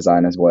in my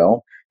design as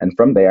well. And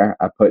from there,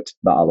 I put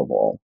the olive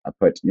oil. I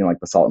put, like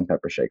the salt and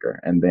pepper shaker,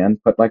 and then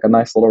put like a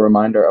nice little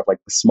reminder of like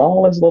the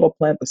smallest little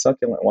plant, the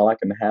succulent, while I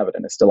can have it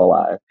and it's still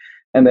alive,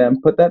 and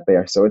then put that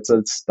there. So it's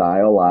a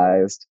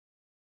stylized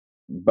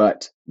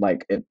but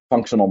like a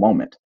functional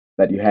moment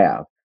that you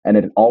have. And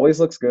it always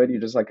looks good. You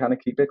just like kind of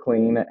keep it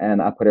clean.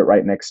 And I put it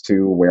right next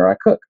to where I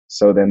cook.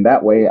 So then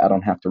that way I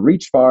don't have to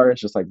reach far.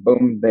 It's just like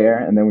boom there.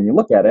 And then when you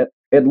look at it,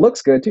 it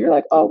looks good too. You're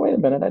like, oh, wait a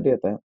minute, I did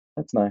that.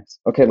 That's nice.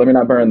 Okay, let me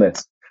not burn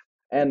this.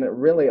 And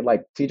really,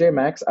 like TJ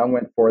Maxx, I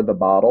went for the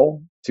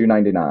bottle,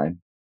 $2.99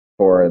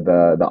 for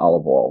the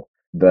olive oil.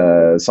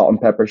 The salt and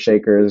pepper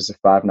shakers,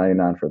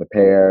 $5.99 for the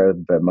pair.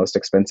 The most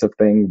expensive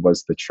thing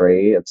was the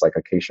tray. It's like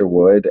acacia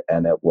wood,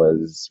 and it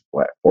was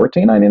what,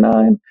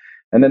 $14.99.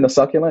 And then the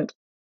succulent,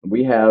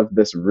 we have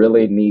this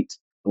really neat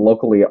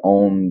locally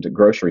owned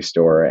grocery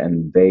store,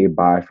 and they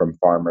buy from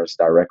farmers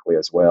directly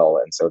as well.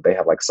 And so they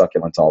have like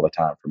succulents all the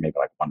time for maybe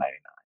like $1.99.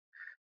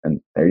 And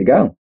there you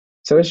go.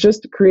 So it's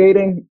just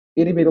creating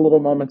itty bitty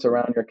little moments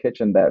around your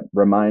kitchen that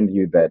remind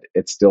you that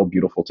it's still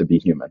beautiful to be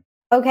human.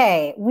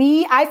 Okay,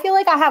 I feel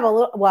like I have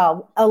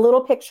a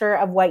little picture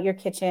of what your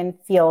kitchen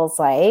feels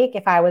like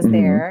if I was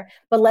there.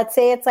 But let's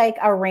say it's like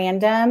a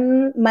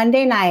random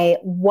Monday night.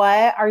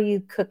 What are you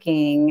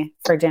cooking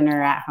for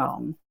dinner at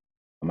home?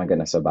 Oh my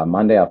goodness. So by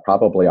Monday, I've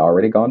probably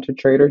already gone to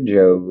Trader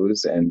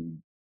Joe's and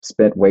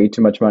spent way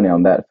too much money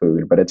on that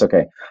food, but it's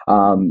okay.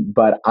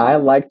 But I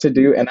like to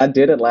do, and I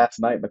did it last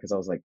night because I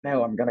was like,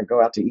 no, I'm going to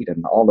go out to eat.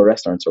 And all the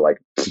restaurants are like,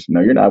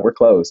 no, you're not. We're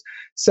closed.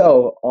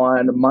 So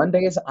on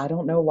Mondays, I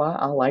don't know why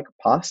I like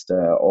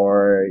pasta,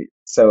 or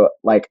so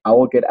like I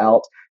will get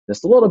out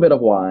just a little bit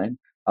of wine.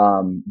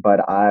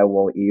 But I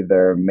will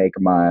either make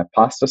my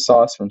pasta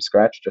sauce from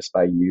scratch just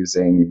by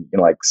using,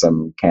 like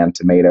some canned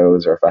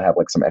tomatoes, or if I have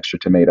like some extra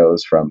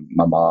tomatoes from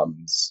my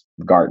mom's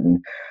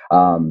garden.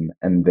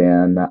 And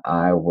then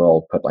I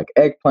will put like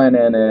eggplant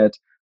in it,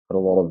 put a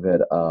little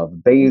bit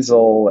of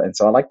basil. And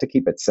so I like to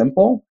keep it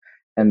simple,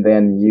 and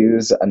then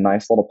use a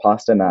nice little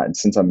pasta. And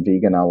since I'm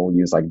vegan, I will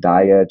use like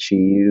Daya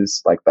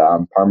cheese, like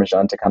the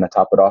Parmesan, to kind of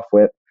top it off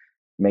with.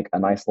 Make a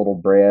nice little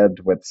bread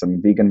with some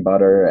vegan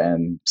butter,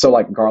 and so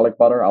like garlic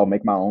butter, I'll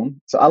make my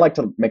own. So I like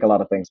to make a lot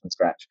of things from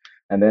scratch,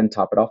 and then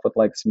top it off with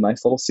like some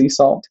nice little sea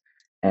salt,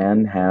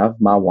 and have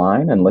my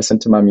wine and listen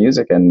to my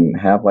music, and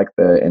have like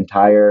the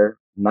entire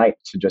night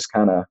to just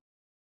kind of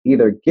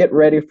either get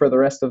ready for the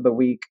rest of the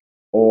week,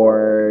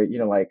 or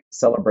like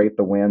celebrate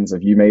the wins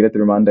of you made it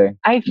through Monday.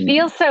 I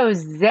feel so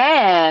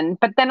zen,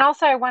 but then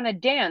also I want to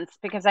dance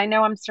because I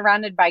know I'm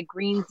surrounded by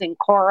greens and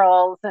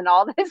corals and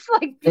all this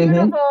like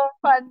beautiful,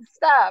 fun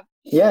stuff.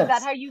 Yes. Is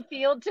that how you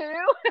feel too?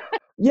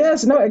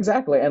 Yes, no,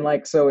 exactly. And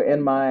like, so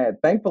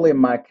thankfully,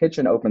 my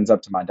kitchen opens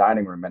up to my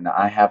dining room, and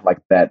I have like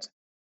that,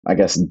 I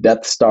guess,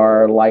 Death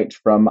Star light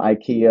from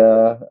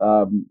IKEA.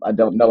 I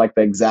don't know like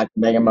the exact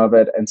name of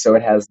it. And so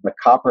it has the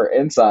copper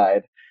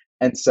inside.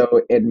 And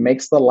so it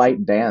makes the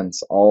light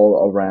dance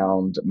all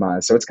around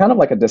so it's kind of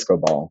like a disco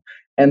ball.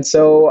 And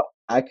so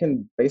I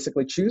can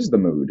basically choose the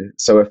mood.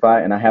 So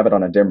and I have it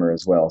on a dimmer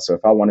as well. So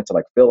if I wanted to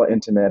like feel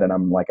intimate and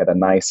I'm like at a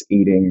nice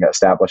eating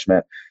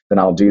establishment, then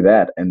I'll do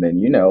that. And then,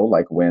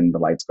 like when the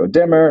lights go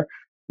dimmer,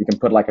 you can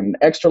put like an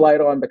extra light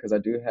on, because I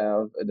do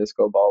have a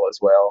disco ball as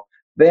well.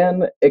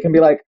 Then it can be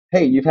like,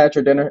 hey, you've had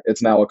your dinner.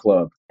 It's now a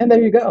club. And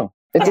there you go.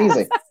 It's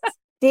easy.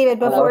 David,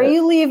 before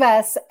you leave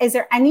us, is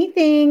there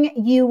anything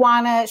you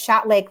want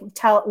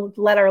to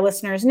let our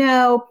listeners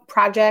know,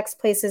 projects,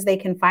 places they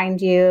can find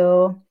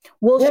you?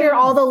 We'll share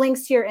all the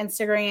links to your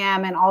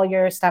Instagram and all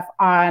your stuff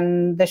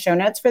on the show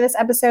notes for this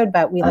episode,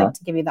 but we like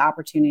to give you the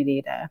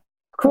opportunity to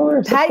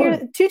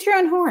toot your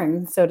own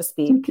horn, so to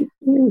speak.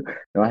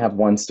 I have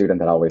one student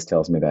that always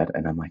tells me that,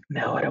 and I'm like,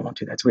 no, I don't want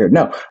to. That's weird.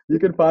 No, you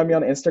can find me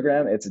on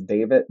Instagram. It's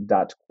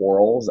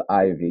david.quarles,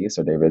 IV,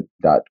 so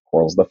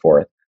david.quarles the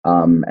fourth.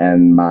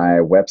 And my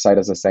website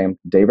is the same,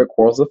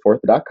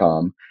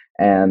 davidquarles4th.com.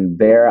 And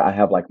there I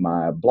have like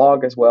my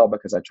blog as well,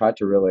 because I tried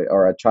to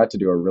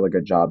do a really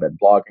good job at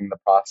blogging the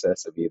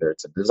process of either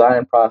it's a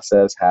design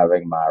process,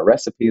 having my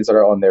recipes that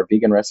are on there,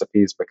 vegan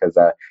recipes, because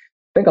I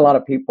think a lot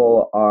of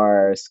people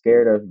are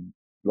scared of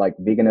like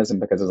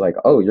veganism because it's like,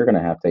 oh, you're going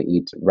to have to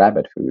eat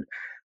rabbit food.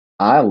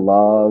 I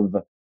love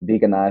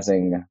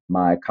veganizing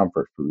my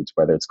comfort foods,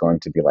 whether it's going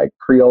to be like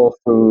Creole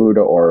food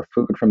or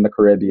food from the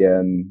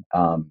Caribbean.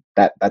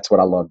 That's what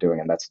I love doing,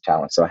 and that's a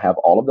challenge. So I have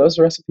all of those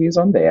recipes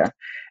on there.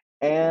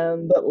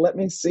 And let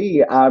me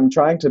see, I'm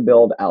trying to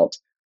build out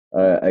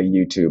a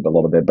YouTube a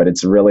little bit, but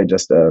it's really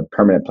just a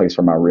permanent place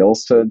for my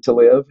reels to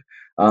live.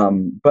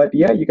 But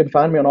yeah, you can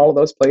find me on all of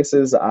those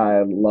places.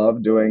 I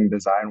love doing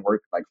design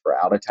work like for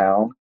out of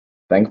town.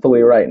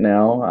 Thankfully, right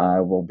now,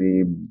 I will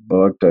be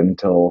booked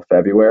until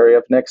February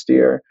of next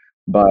year.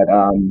 But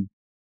and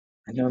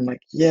I'm like,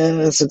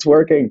 yes, it's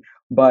working.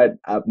 But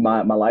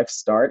my life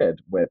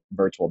started with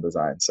virtual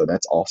design, so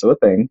that's also a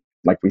thing.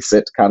 Like we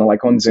sit kind of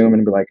like on Zoom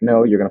and be like,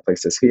 no, you're gonna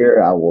place this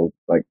here. I will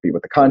like be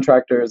with the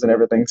contractors and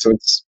everything. So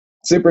it's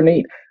super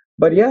neat.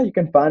 But yeah, you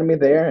can find me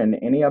there and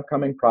any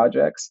upcoming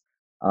projects.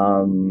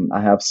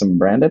 I have some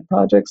branded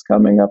projects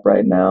coming up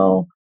right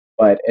now.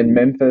 But in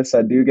Memphis,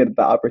 I do get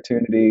the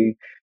opportunity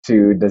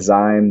to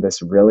design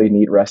this really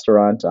neat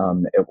restaurant.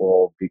 It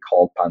will be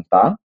called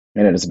Panta,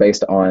 and it is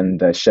based on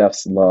the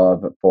chef's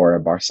love for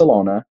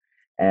Barcelona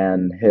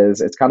and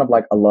his. It's kind of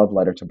like a love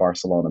letter to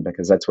Barcelona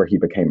because that's where he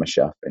became a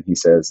chef, and he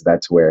says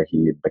that's where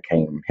he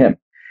became him.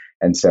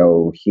 And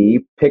so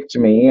he picked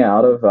me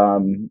out of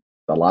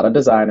a lot of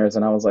designers,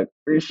 and I was like,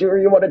 "Are you sure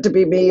you want it to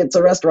be me? It's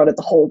a restaurant, it's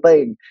a whole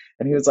thing."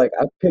 And he was like,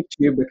 "I picked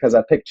you because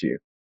I picked you."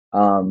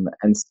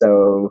 And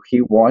so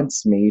he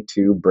wants me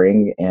to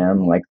bring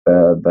in like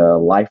the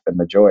life and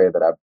the joy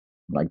that I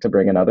like to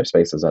bring in other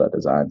spaces that I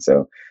design.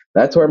 So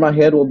that's where my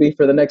head will be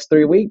for the next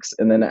 3 weeks,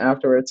 and then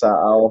afterwards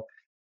I'll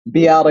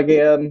be out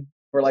again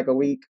for like a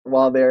week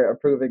while they're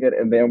approving it,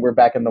 and then we're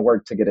back in the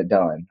work to get it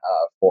done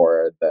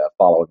for the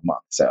following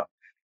month. So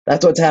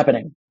that's what's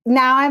happening.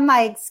 Now I'm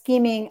like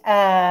scheming.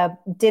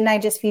 Didn't I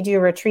just feed you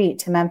a retreat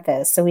to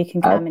Memphis so we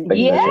can come and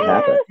eat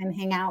and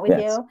hang out with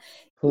you?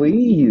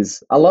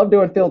 Please. I love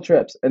doing field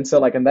trips. And so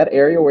like in that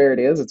area where it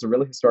is, it's a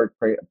really historic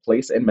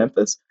place in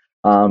Memphis.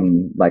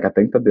 Like I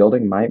think the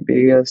building might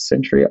be a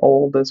century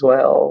old as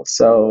well.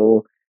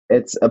 So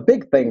it's a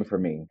big thing for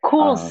me.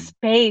 Cool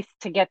space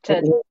to get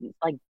to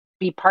like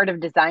be part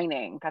of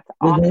designing. That's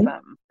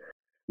awesome.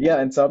 Yeah,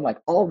 and so I'm like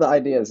all the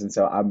ideas, and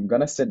so I'm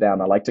gonna sit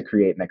down. I like to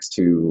create next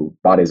to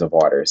bodies of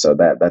water, so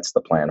that's the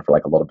plan for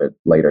like a little bit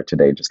later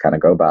today. Just kind of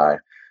go by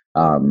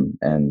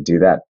and do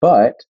that.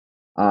 But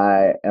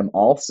I am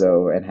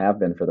also and have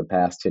been for the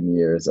past 10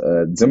 years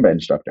a Zumba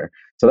instructor.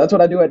 So that's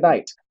what I do at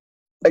night.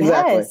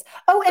 Exactly. Yes.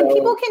 Oh, and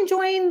people can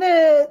join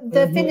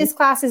the fitness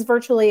classes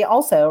virtually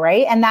also,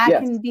 right? And that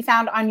can be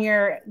found on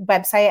your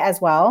website as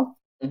well.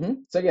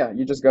 So yeah,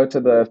 you just go to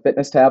the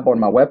fitness tab on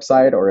my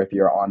website, or if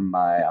you're on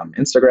my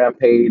Instagram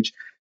page,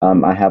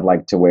 I have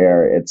like to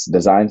where it's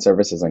design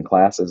services and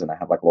classes, and I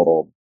have like a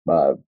little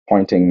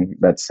pointing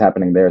that's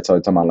happening there. So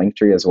it's on my link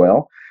tree as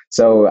well.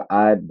 So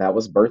that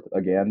was birthed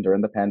again during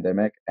the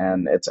pandemic,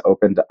 and it's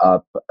opened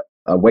up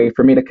a way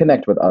for me to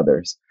connect with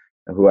others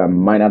who I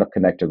might not have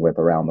connected with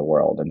around the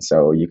world. And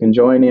so you can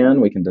join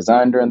in, we can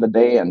design during the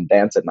day and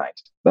dance at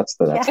night. That's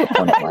the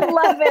point of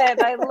life.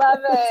 I love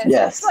it.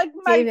 Yes. It's like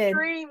my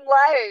dream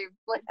life.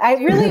 Like,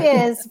 it really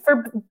is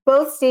for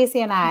both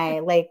Stacy and I,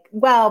 like,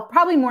 well,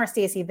 probably more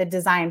Stacy, the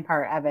design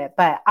part of it,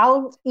 but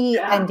I'll eat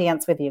and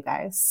dance with you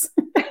guys.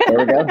 There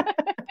we go.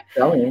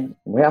 Telling you,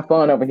 we have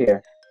fun over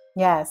here.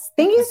 Yes.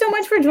 Thank you so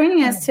much for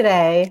joining us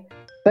today.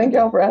 Thank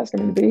y'all for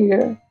asking me to be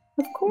here.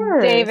 Of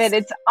course. David,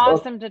 it's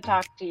awesome to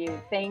talk to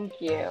you. Thank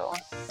you.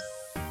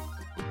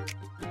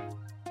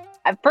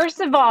 First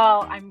of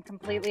all, I'm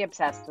completely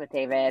obsessed with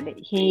David.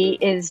 He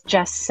is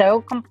just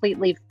so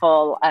completely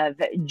full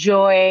of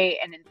joy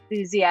and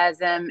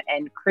enthusiasm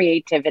and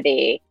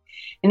creativity.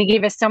 And he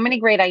gave us so many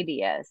great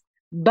ideas.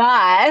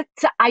 But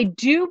I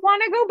do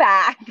want to go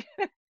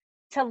back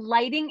to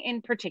lighting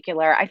in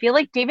particular. I feel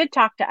like David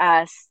talked to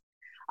us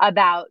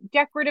about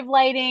decorative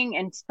lighting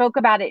and spoke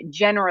about it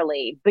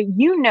generally, but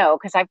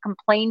because I've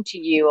complained to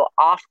you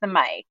off the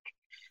mic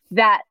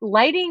that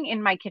lighting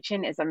in my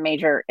kitchen is a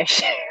major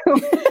issue.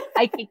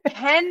 I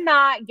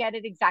cannot get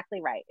it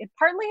exactly right. It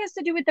partly has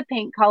to do with the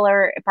paint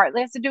color. It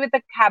partly has to do with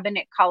the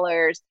cabinet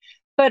colors,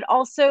 but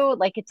also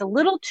like it's a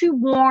little too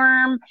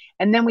warm.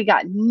 And then we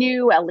got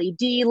new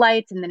LED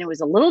lights and then it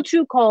was a little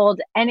too cold.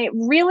 And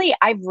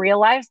I've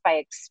realized by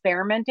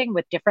experimenting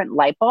with different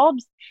light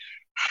bulbs,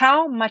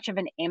 how much of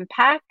an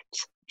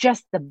impact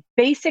just the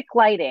basic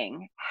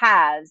lighting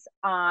has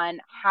on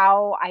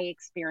how I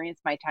experience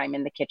my time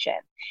in the kitchen.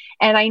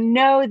 And I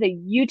know that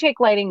you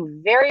take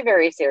lighting very,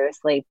 very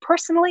seriously,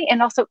 personally,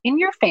 and also in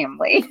your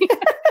family.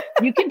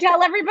 You can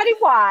tell everybody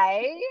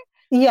why.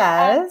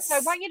 Yes. So I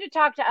want you to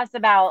talk to us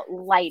about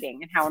lighting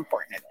and how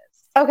important it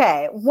is.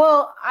 Okay.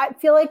 Well, I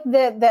feel like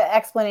the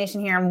explanation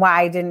here and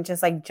why I didn't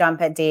just like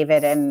jump at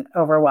David and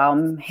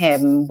overwhelm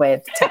him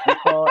with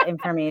technical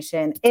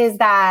information is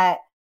that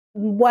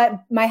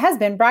what my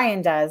husband,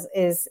 Brian, does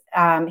is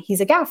he's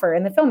a gaffer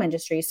in the film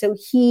industry. So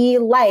he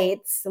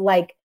lights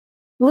like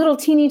little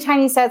teeny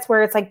tiny sets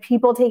where it's like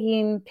people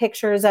taking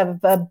pictures of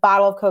a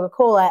bottle of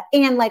Coca-Cola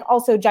and like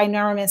also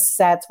ginormous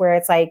sets where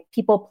it's like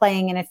people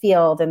playing in a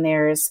field and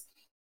there's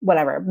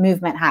whatever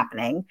movement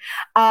happening.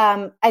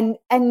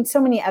 And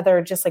so many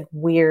other just like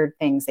weird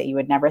things that you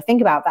would never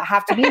think about that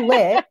have to be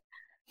lit,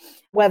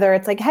 whether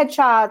it's like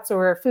headshots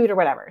or food or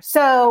whatever.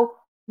 So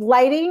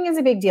lighting is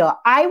a big deal.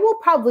 I will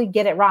probably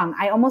get it wrong.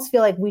 I almost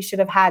feel like we should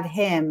have had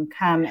him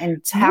come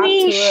and talk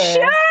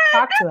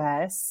to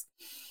us.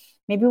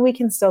 Maybe we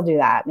can still do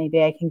that.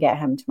 Maybe I can get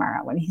him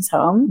tomorrow when he's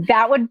home.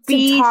 That would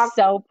be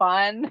so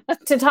fun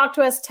to talk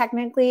to us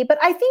technically. But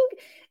I think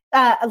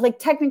like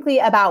technically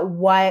about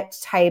what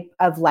type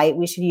of light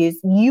we should use.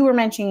 You were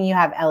mentioning you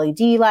have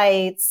LED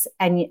lights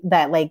and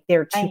that like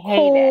they're too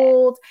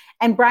cold.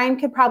 And Brian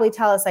could probably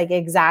tell us like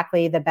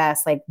exactly the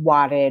best like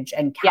wattage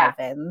and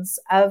kelvins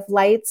of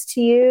lights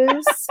to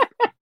use.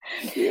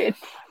 It's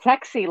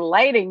sexy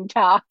lighting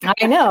talk.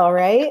 I know,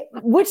 right?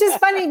 Which is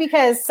funny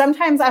because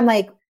sometimes I'm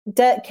like,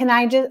 can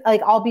I just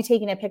like, I'll be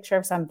taking a picture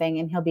of something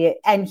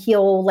and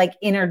he'll like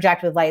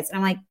interject with lights. And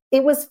I'm like,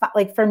 it was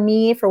like for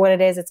me, for what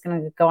it is, it's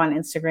going to go on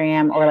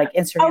Instagram or like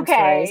Instagram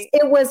stories.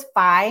 It was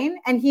fine.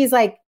 And he's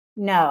like,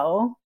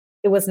 no,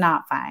 it was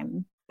not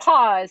fine.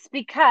 Pause,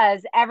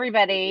 because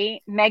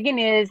everybody, Megan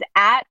is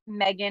at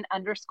Megan_Splawn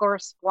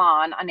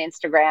on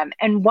Instagram.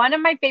 And one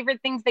of my favorite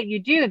things that you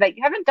do that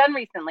you haven't done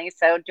recently,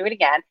 so do it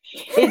again,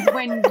 is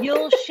when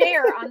you'll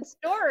share on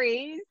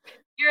stories,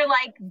 you're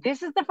like,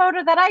 this is the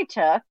photo that I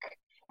took.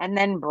 And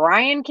then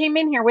Brian came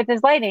in here with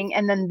his lighting.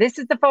 And then this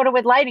is the photo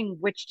with lighting.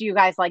 Which do you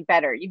guys like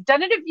better? You've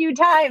done it a few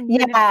times.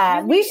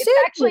 Yeah, it's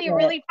actually a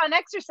really fun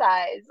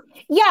exercise.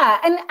 Yeah.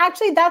 And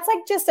actually that's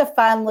like just a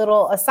fun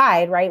little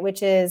aside, right?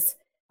 Which is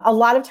a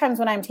lot of times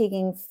when I'm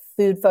taking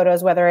food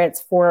photos, whether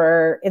it's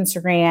for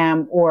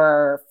Instagram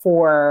or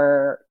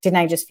for Didn't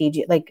I Just Feed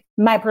You, like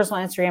my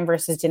personal Instagram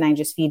versus Didn't I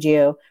Just Feed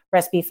You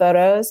recipe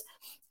photos,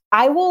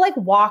 I will like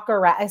walk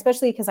around,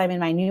 especially because I'm in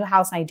my new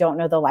house and I don't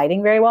know the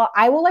lighting very well.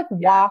 I will like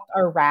walk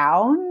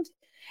around.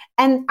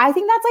 And I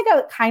think that's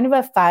like a kind of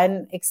a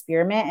fun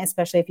experiment,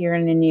 especially if you're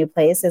in a new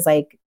place, is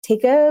like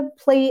take a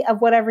plate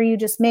of whatever you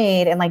just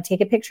made and like take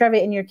a picture of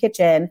it in your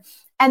kitchen.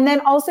 And then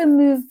also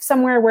move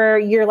somewhere where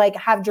you're like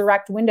have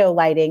direct window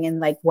lighting and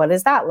like, what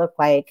does that look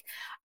like?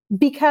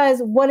 Because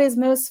what is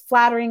most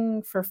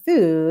flattering for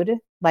food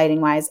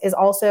lighting wise is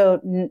also,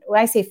 when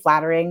I say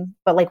flattering,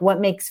 but like what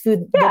makes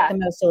food look the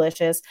most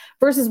delicious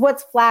versus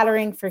what's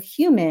flattering for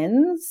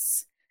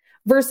humans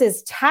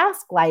versus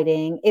task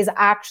lighting is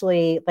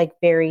actually like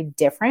very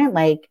different.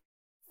 Like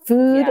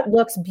food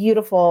looks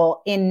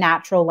beautiful in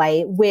natural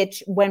light,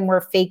 which when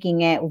we're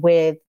faking it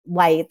with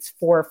lights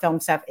for film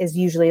stuff is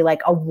usually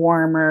like a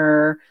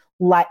warmer,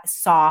 light,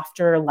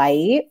 softer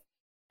light.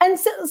 And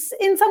so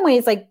in some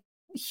ways, like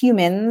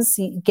humans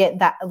get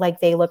that,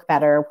 like they look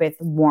better with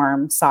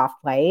warm, soft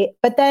light.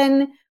 But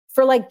then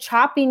for like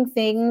chopping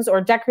things or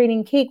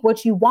decorating cake,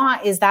 what you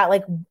want is that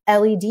like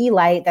LED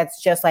light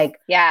that's just like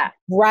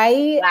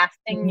bright,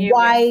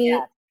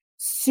 white,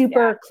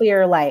 super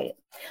clear light.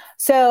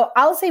 So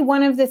I'll say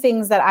one of the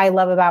things that I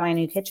love about my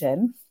new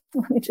kitchen,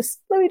 let me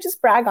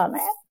just brag on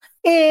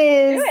it,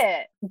 is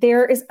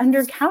there is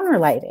under counter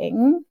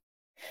lighting.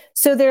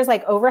 So there's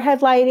like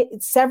overhead light,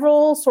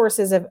 several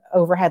sources of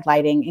overhead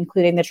lighting,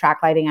 including the track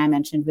lighting I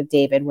mentioned with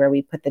David, where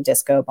we put the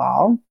disco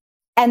ball.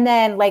 And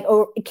then like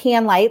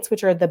can lights,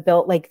 which are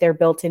they're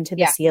built into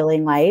the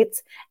ceiling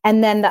lights.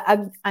 And then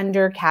the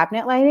under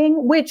cabinet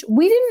lighting, which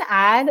we didn't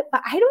add,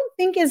 but I don't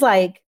think is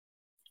like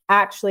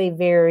actually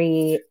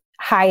very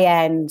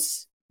high-end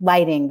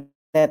lighting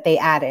that they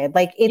added.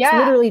 Like it's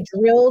literally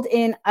drilled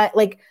in,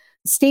 like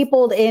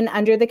stapled in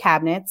under the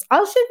cabinets.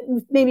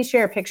 Should maybe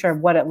share a picture of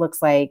what it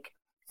looks like.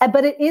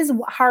 But it is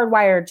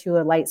hardwired to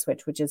a light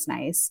switch, which is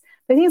nice.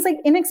 But I think it's like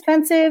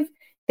inexpensive.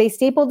 They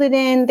stapled it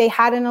in. They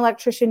had an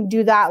electrician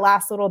do that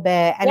last little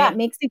bit. And it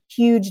makes a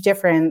huge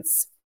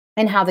difference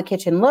in how the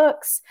kitchen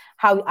looks,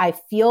 how I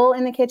feel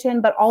in the kitchen,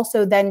 but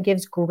also then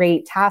gives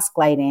great task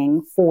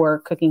lighting for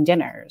cooking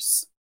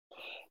dinners.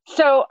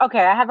 So,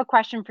 okay, I have a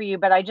question for you,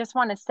 but I just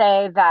want to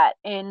say that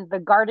in the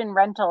garden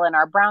rental in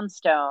our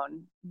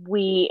brownstone,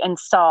 we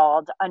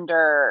installed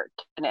under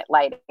cabinet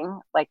lighting,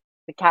 like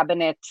the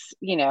cabinets,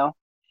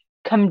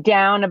 come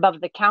down above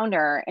the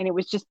counter, and it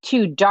was just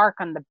too dark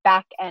on the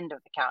back end of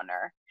the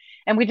counter.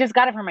 And we just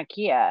got it from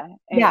IKEA.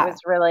 And it was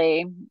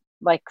really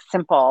like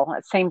simple,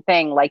 same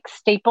thing, like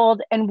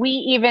stapled. And we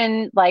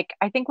even I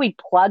think we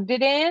plugged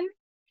it in.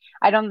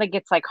 I don't think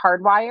it's like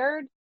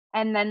hardwired.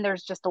 And then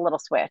there's just a little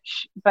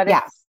switch, but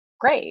it's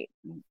great.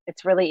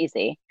 It's really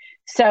easy.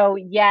 So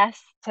yes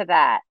to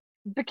that.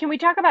 But can we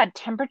talk about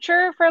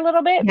temperature for a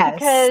little bit? Yes.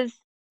 Because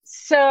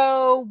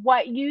so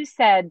what you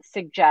said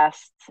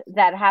suggests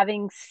that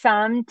having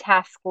some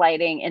task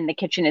lighting in the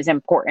kitchen is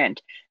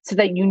important so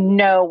that you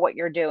know what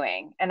you're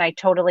doing. And I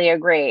totally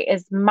agree.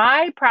 Is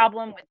my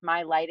problem with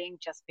my lighting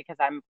just because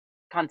I'm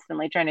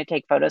constantly trying to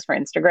take photos for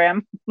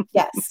Instagram?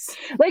 Yes.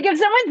 Like if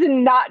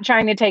someone's not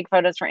trying to take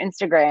photos for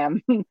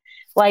Instagram,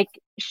 like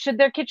should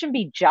their kitchen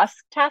be just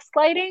task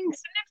lighting?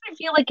 Sometimes I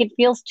feel like it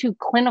feels too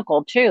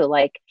clinical too.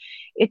 Like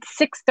it's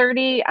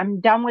 6:30, I'm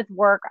done with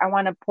work. I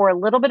want to pour a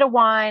little bit of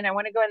wine. I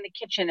want to go in the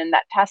kitchen, and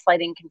that task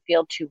lighting can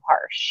feel too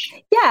harsh.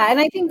 Yeah. And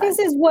I think this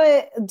is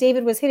what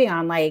David was hitting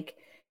on. Like,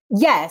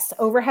 yes,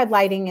 overhead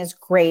lighting is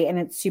great and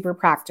it's super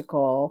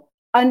practical.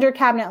 Under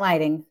cabinet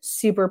lighting,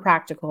 super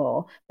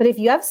practical. But if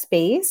you have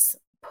space,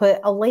 put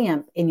a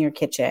lamp in your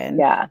kitchen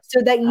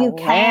so that you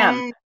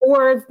can,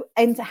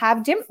 and to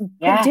have put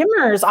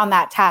dimmers on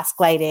that task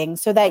lighting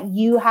so that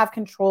you have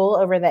control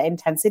over the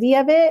intensity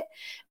of it.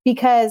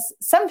 Because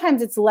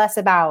sometimes it's less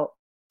about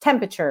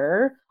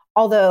temperature,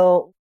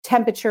 although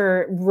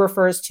temperature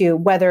refers to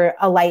whether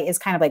a light is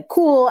kind of like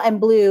cool and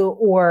blue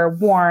or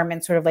warm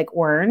and sort of like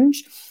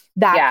orange.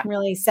 That can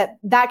really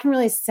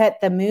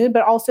set the mood.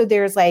 But also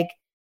there's like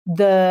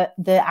the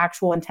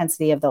actual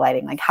intensity of the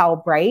lighting, like how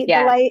bright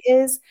the light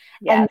is.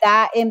 And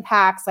that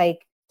impacts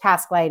like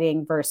task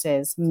lighting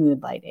versus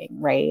mood lighting,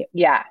 right?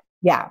 Yeah.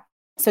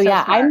 So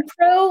I'm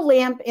pro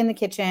lamp in the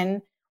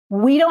kitchen.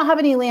 We don't have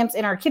any lamps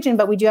in our kitchen,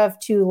 but we do have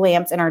 2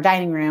 lamps in our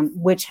dining room,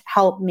 which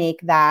help make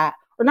that,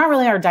 or not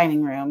really our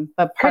dining room,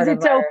 but part of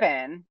it's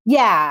open.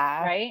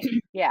 Yeah. Right?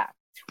 Yeah.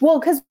 Well,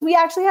 because we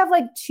actually have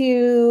like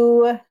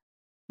 2.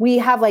 We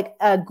have like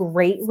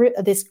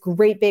this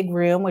great big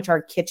room, which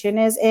our kitchen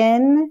is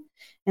in,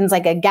 and it's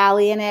like a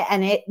galley in it.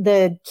 And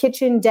the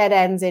kitchen dead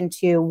ends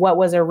into what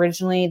was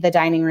originally the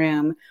dining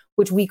room,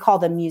 which we call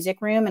the music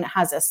room. And it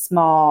has a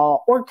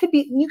small, or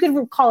you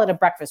could call it a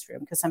breakfast room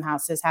because some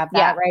houses have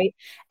that, right?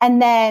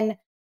 And then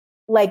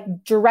like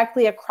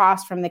directly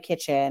across from the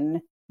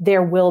kitchen,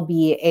 there will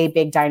be a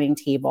big dining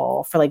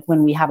table for like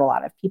when we have a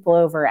lot of people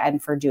over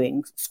and for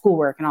doing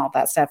schoolwork and all of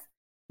that stuff.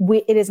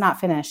 It is not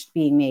finished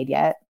being made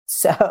yet.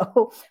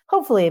 So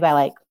hopefully by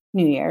like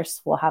New Year's,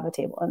 we'll have a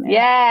table in there.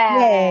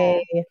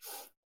 Yay.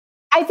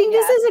 I think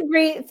this is a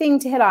great thing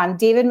to hit on.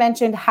 David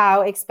mentioned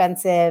how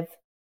expensive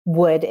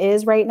wood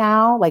is right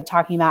now, like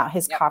talking about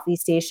his coffee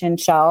station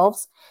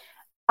shelves.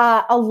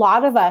 A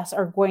lot of us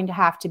are going to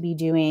have to be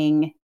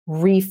doing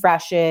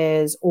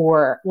refreshes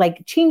or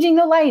like changing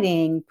the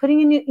lighting,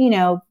 putting a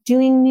new,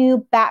 doing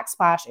new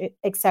backsplash,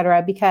 et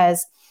cetera,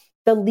 because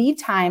the lead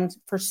times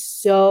for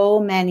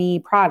so many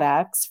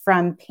products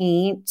from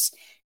paint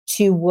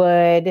to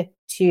wood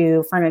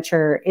to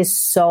furniture is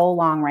so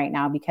long right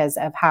now because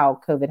of how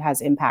COVID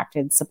has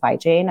impacted supply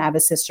chain. I have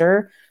a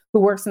sister who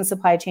works in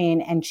supply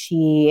chain, and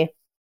she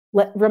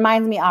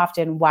reminds me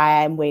often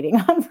why I'm waiting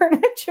on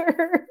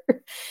furniture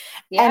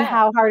and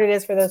how hard it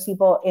is for those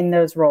people in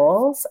those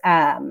roles.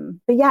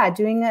 But yeah,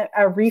 doing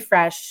a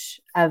refresh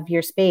of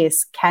your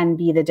space can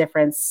be the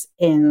difference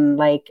in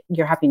like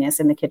your happiness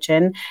in the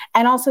kitchen,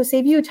 and also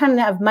save you a ton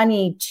of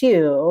money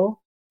too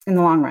in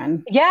the long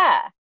run.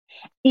 Yeah.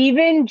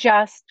 Even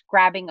just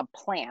grabbing a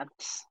plant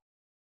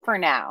for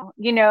now,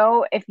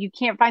 if you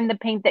can't find the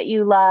paint that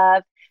you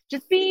love,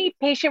 just be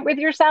patient with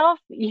yourself.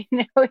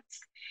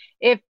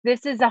 If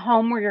this is a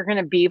home where you're going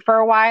to be for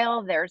a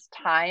while, there's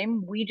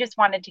time. We just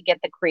wanted to get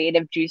the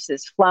creative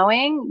juices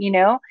flowing,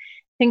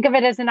 think of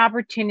it as an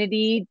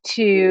opportunity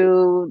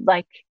to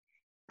like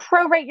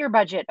prorate your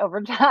budget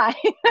over time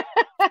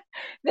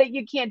that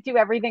you can't do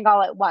everything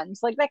all at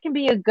once. Like that can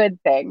be a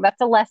good thing. That's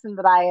a lesson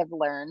that I have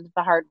learned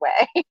the hard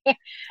way.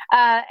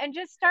 And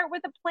just start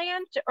with a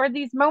plant or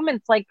these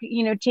moments like,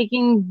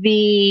 taking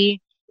the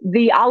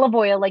olive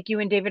oil, like you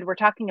and David were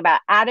talking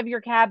about, out of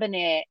your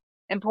cabinet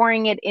and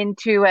pouring it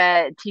into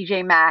a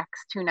TJ Maxx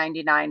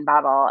 $2.99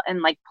 bottle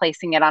and like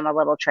placing it on a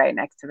little tray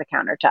next to the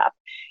countertop.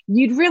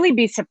 You'd really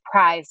be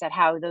surprised at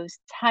how those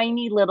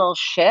tiny little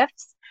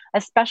shifts,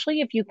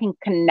 especially if you can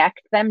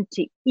connect them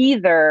to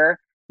either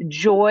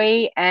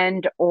joy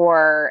and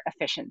or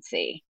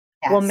efficiency,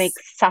 will make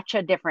such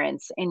a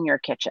difference in your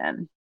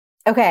kitchen.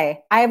 Okay.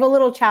 I have a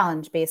little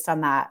challenge based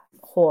on that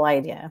whole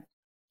idea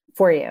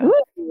for you.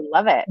 Ooh,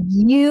 love it.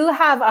 You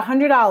have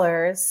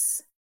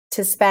 $100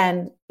 to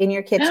spend in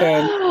your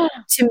kitchen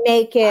to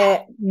make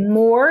it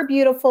more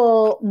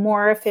beautiful,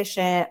 more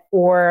efficient,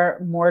 or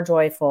more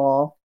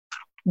joyful.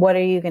 What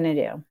are you going to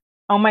do?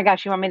 Oh my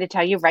gosh. You want me to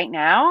tell you right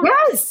now?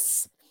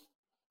 Yes.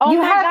 Oh, you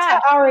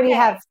have to already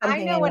have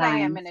something. I know what I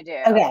am going to do.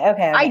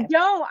 Okay. I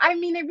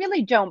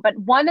really don't. But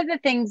one of the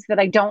things that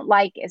I don't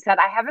like is that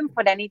I haven't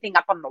put anything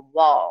up on the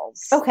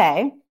walls.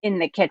 Okay. In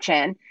the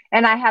kitchen.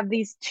 And I have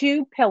these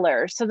 2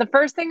 pillars. So the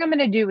first thing I'm going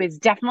to do is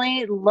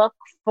definitely look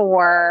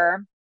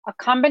for a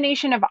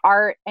combination of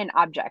art and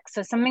objects.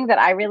 So something that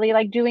I really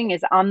like doing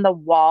is on the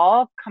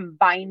wall,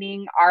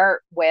 combining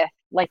art with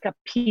like a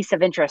piece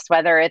of interest,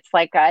 whether it's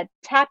like a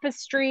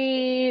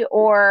tapestry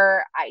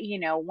or,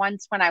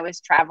 once when I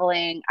was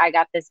traveling, I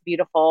got this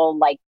beautiful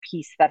like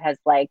piece that has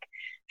like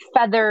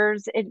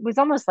feathers. It was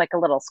almost like a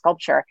little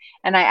sculpture.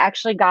 And I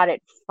actually got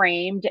it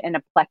framed in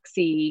a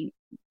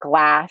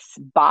plexiglass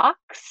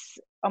box,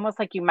 almost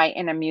like you might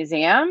in a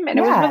museum. And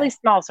it was really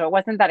small, so it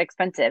wasn't that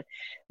expensive.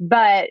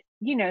 But,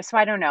 so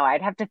I don't know.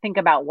 I'd have to think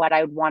about what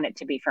I would want it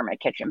to be for my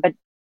kitchen. But,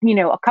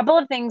 a couple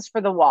of things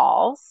for the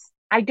walls.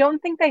 I don't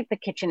think that the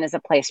kitchen is a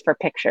place for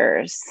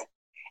pictures.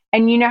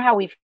 And you know how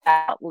we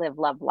felt live,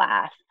 love,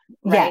 laugh,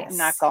 right? I'm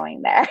not Yes.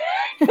 going there.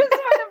 Just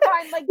want to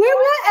find, like,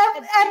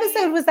 What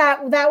episode was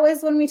that? That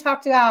was when we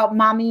talked about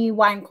mommy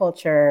wine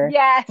culture.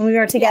 Yes. When we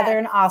were together yes.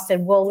 in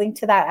Austin. We'll link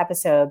to that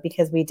episode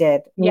because we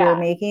did. We Yeah. were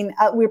making,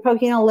 we were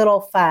poking a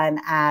little fun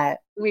at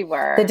We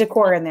were. the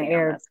decor in the Let's be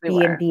honest, we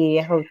were.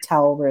 Airbnb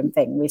hotel room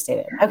thing we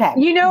stayed in. Okay.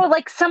 You know,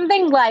 like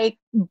something like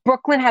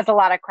Brooklyn has a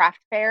lot of craft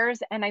fairs,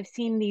 and I've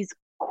seen these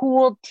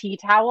cool tea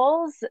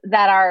towels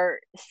that are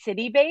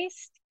city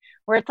based,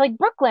 where it's like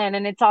Brooklyn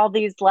and it's all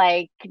these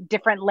like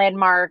different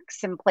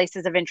landmarks and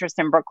places of interest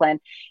in Brooklyn.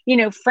 You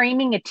know,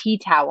 framing a tea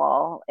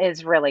towel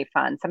is really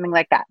fun, something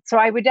like that. So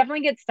I would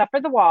definitely get stuff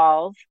for the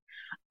walls.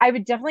 I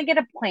would definitely get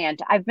a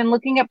plant. I've been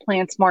looking at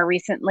plants more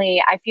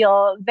recently. I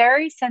feel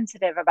very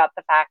sensitive about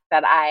the fact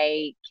that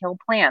I kill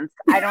plants.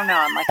 I don't know.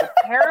 I'm like a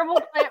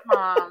terrible plant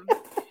mom.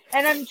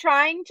 And I'm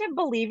trying to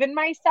believe in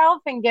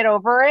myself and get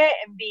over it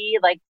and be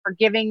like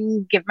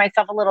forgiving, give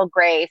myself a little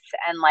grace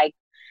and like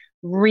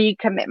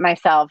recommit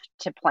myself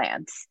to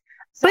plants.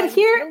 So but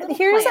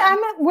here's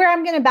where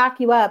I'm going to back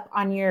you up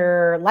on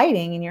your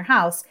lighting in your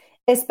house,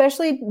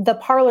 especially the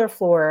parlor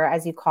floor,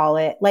 as you call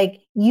it. Like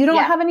you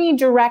don't have any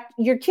direct,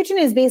 your kitchen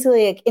is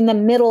basically like in the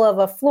middle of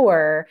a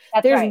floor.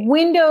 There's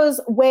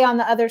windows way on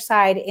the other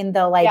side in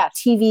the like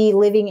TV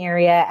living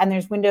area. And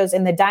there's windows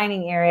in the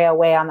dining area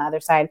way on the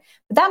other side.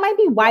 But that might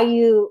be why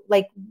you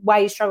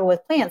struggle with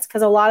plants.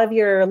 Cause a lot of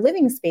your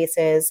living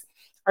spaces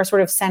are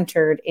sort of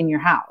centered in your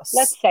house.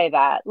 Let's say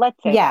that. But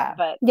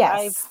yes.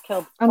 I've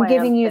killed plants. I'm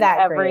giving you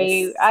that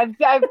grace. I've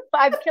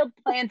killed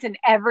plants in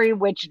every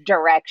which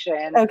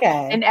direction.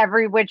 Okay. In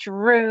every which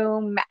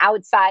room,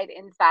 outside,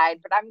 inside.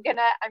 But I'm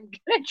gonna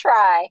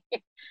try.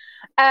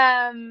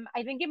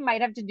 I think it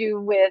might have to do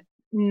with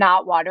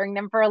not watering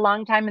them for a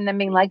long time and then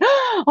being like,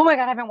 oh my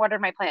God, I haven't watered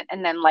my plant,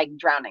 and then like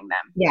drowning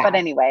them. Yeah. But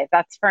anyway,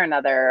 that's for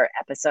another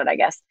episode, I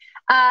guess.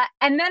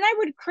 And then I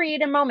would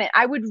create a moment.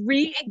 I would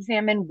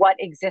re-examine what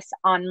exists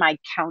on my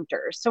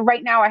counters. So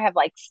right now I have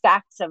like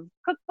stacks of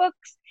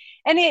cookbooks,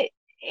 and it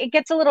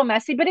gets a little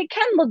messy, but it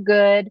can look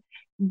good.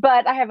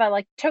 But I have a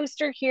like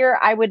toaster here.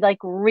 I would like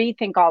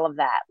rethink all of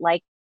that,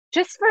 like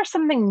just for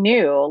something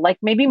new, like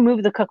maybe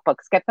move the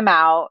cookbooks, get them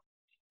out,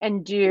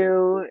 and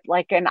do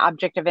like an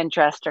object of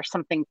interest or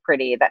something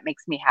pretty that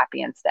makes me happy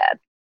instead.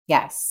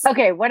 Yes.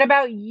 Okay. What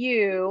about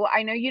you?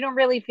 I know you don't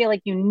really feel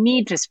like you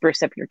need to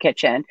spruce up your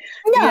kitchen.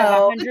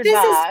 No, but this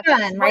is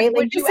fun, right?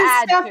 Like this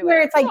is stuff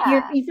where it's like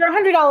if you're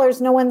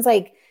 $100, no one's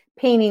like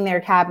painting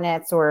their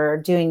cabinets or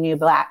doing new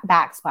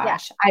backsplash.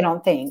 Yeah. I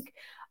don't think.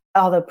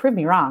 Although prove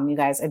me wrong, you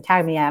guys, and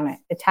tag me on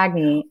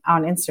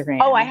Instagram.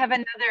 Oh, I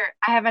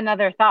have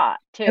another thought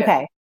too.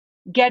 Okay.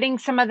 Getting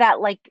some of that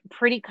like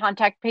pretty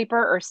contact paper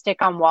or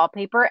stick on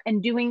wallpaper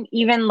and doing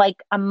even like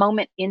a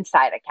moment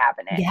inside a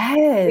cabinet.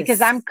 Yes.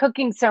 Because I'm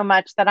cooking so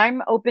much that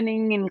I'm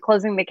opening and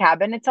closing the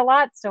cabinets a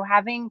lot. So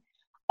having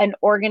an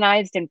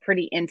organized and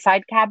pretty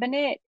inside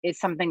cabinet is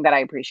something that I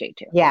appreciate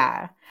too.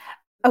 Yeah.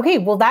 Okay.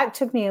 Well, that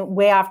took me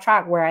way off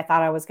track where I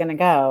thought I was going to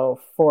go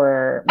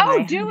for.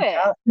 Do it.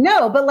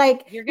 No, but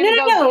like, you're going to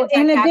go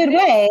in a cabinet? good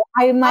way.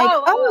 I'm like,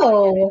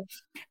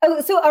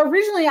 so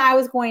originally I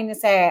was going to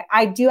say,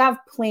 I do have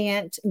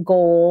plant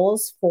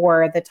goals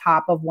for the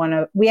top of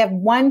we have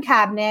one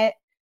cabinet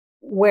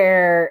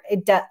where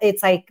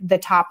it's like the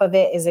top of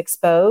it is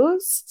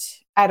exposed.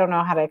 I don't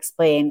know how to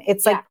explain.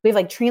 It's like we have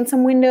like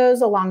transom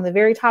windows along the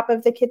very top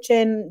of the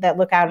kitchen that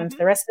look out into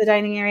the rest of the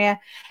dining area.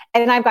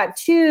 And I've got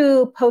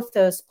 2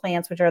 pothos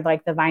plants, which are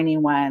like the viney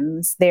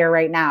ones there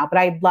right now. But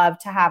I'd love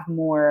to have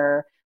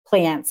more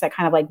plants that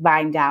kind of like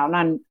vine down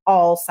on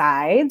all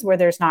sides where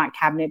there's not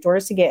cabinet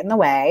doors to get in the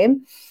way.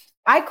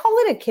 I call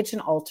it a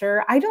kitchen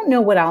altar. I don't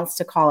know what else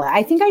to call it.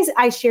 I think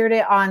I shared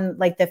it on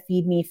like the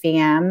Feed Me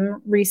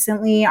Fam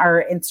recently,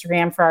 our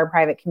Instagram for our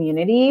private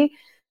community.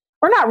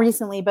 Or not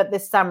recently, but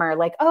this summer,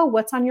 like, oh,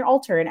 what's on your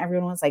altar? And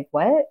everyone was like,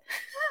 what?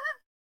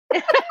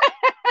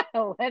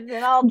 What's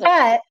an altar?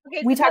 But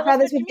we talked about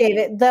this with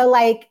David, the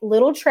like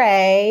little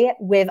tray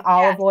with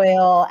olive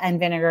oil and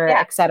vinegar,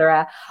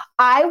 etc.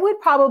 I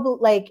would probably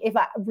like, if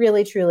I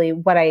really truly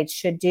what I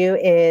should do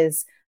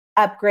is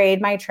upgrade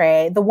my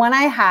tray. The one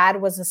I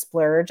had was a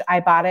splurge. I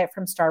bought it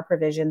from Star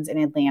Provisions in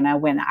Atlanta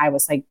when I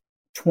was like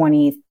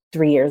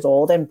 23 years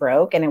old and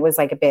broke. And it was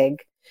like a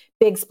big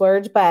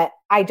splurge, but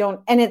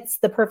and it's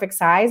the perfect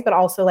size, but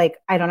also like,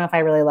 I don't know if I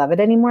really love it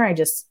anymore. I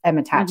just am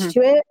attached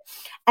to it.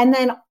 And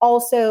then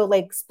also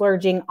like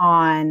splurging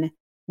on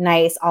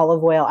nice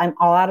olive oil. I'm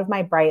all out of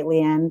my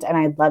Brightland and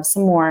I'd love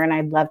some more. And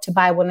I'd love to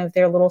buy one of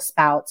their little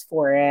spouts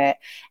for it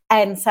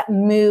and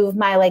move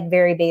my like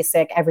very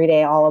basic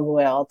everyday olive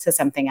oil to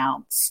something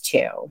else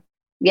too.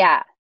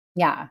 Yeah.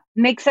 Yeah.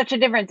 Makes such a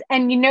difference.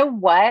 And you know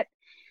what?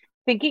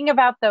 Thinking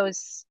about those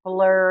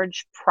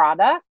splurge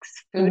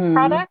products, food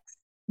products,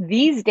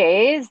 these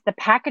days, the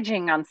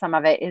packaging on some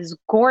of it is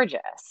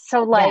gorgeous.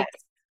 So like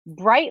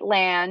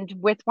Brightland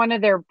with one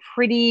of their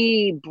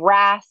pretty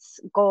brass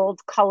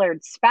gold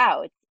colored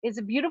spouts is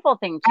a beautiful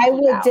thing to I keep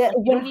would out. Like,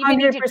 you don't even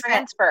need to 100%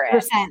 transfer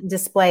it.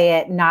 display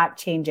it, not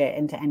change it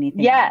into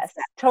anything Yes,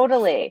 else.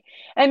 totally.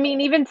 I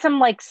mean, even some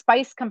like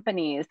spice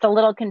companies, the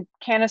little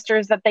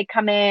canisters that they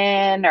come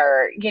in,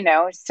 or,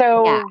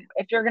 so Yeah.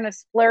 if you're going to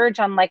splurge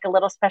on like a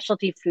little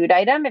specialty food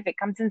item, if it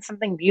comes in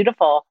something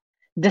beautiful,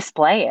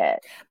 display it.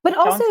 But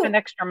also, don't spend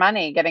extra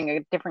money getting a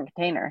different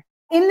container.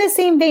 In the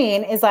same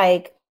vein is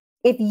like,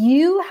 if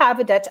you have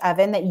a Dutch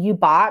oven that you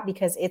bought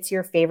because it's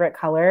your favorite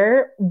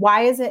color,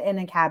 why is it in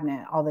a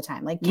cabinet all the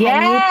time? Like, can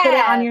you put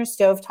it on your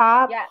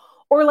stovetop? Yeah.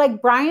 Or like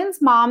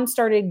Brian's mom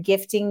started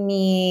gifting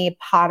me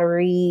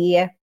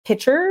pottery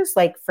pitchers,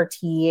 like for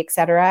tea,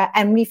 etc.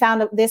 And we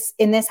found this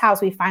in this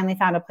house, we finally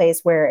found a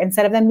place where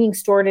instead of them being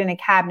stored in a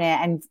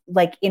cabinet and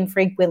like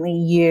infrequently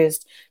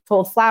used to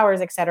hold flowers,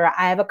 etc.,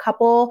 I have a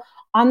couple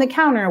on the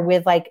counter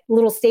with like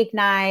little steak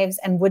knives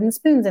and wooden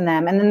spoons in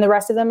them. And then the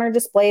rest of them are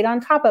displayed on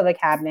top of a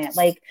cabinet.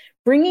 Like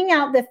bringing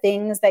out the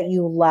things that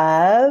you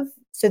love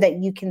so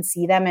that you can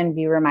see them and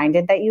be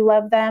reminded that you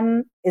love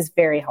them is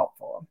very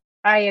helpful.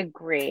 I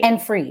agree.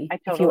 And free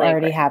if you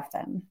already have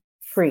them.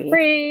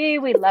 Free.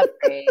 We love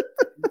free.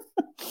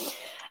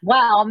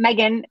 Well,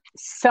 Megan,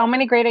 so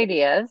many great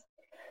ideas.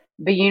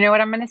 But you know what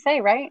I'm going to say,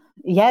 right?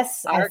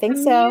 Yes, I think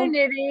so. Our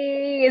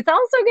community is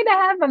also going to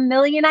have a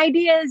million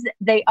ideas.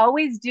 They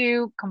always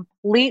do,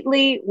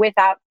 completely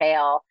without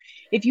fail.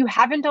 If you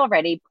haven't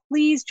already,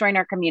 please join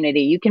our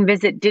community. You can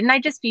visit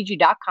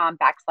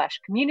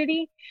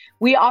didn'tijustfeedyou.com/community.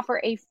 We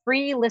offer a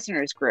free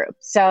listeners group.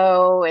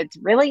 So it's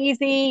really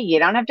easy. You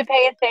don't have to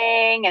pay a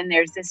thing. And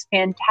there's this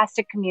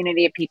fantastic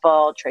community of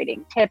people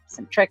trading tips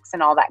and tricks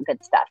and all that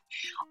good stuff.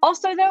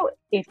 Also, though,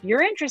 if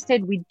you're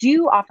interested, we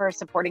do offer a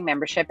supporting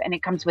membership, and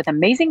it comes with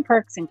amazing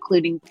perks,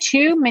 including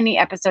 2 mini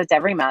episodes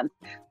every month.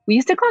 We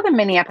used to call them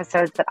mini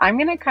episodes, but I'm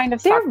going to kind of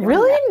stop. They're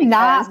really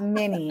not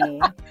mini.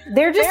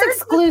 They're just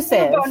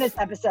exclusive. Bonus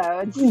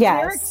episodes.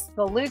 Yes. They're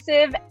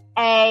exclusive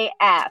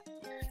AF.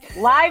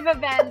 Live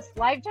events,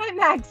 lifetime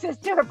access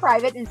to a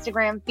private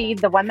Instagram feed,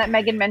 the one that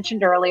Megan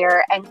mentioned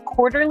earlier, and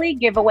quarterly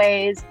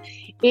giveaways.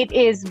 It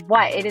is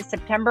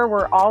September.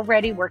 We're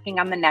already working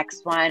on the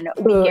next one.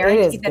 We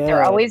guarantee that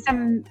they're always a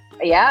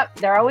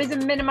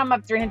minimum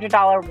of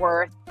 $300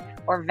 worth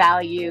or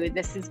value.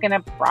 This is going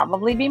to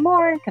probably be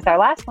more because our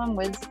last one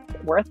was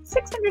worth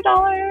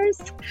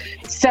 $600.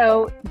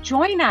 So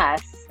join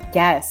us.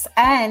 Yes.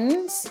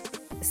 And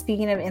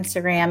speaking of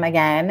Instagram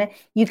again,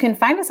 you can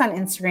find us on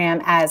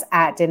Instagram as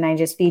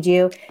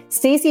 @Didn'tIJustFeedYou.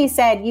 Stacey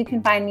said you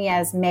can find me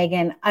as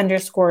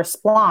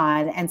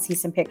Megan_Splon and see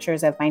some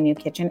pictures of my new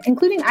kitchen,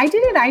 including I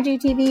did an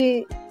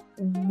IGTV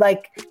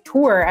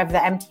tour of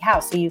the empty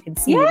house, so you can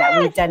see that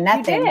we've done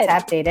nothing to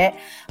update it.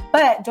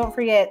 But don't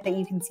forget that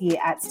you can see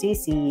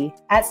Stacey.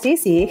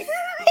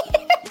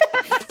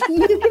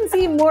 You can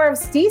see more of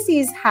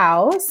Stacey's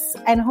house,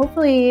 and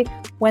hopefully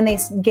when they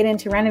get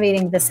into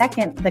renovating the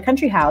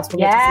country house, we'll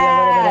get to see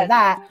a little bit of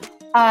that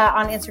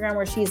on Instagram,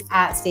 where she's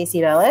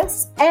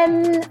 @StaceyBellis.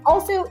 And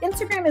also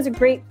Instagram is a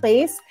great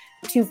place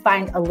to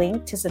find a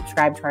link to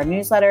subscribe to our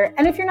newsletter.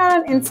 And if you're not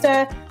on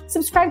Insta,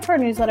 subscribe to our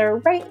newsletter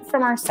right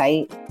from our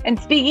site. And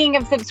speaking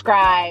of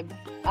subscribe,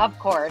 of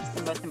course,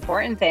 the most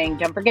important thing,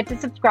 don't forget to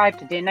subscribe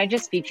to Didn't I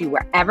Just Feed You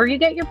wherever you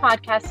get your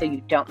podcast so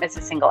you don't miss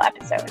a single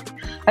episode.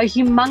 A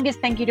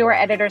humongous thank you to our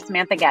editor,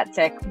 Samantha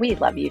Gatzik. We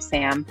love you,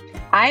 Sam.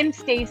 I'm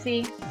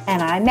Stacey.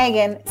 And I'm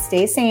Megan.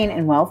 Stay sane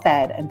and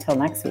well-fed until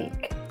next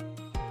week.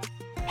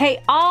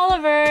 Hey,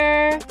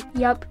 Oliver.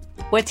 Yup.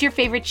 What's your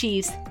favorite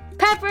cheese?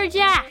 Pepper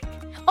jack.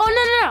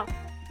 Oh, no.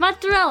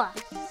 Mozzarella.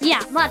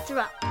 Yeah,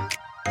 mozzarella.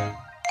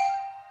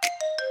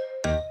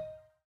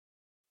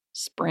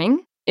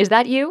 Spring? Is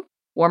that you?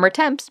 Warmer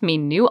temps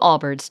mean new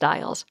Allbirds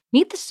styles.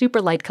 Meet the Super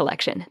Light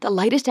Collection, the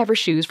lightest ever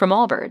shoes from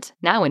Allbirds,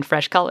 now in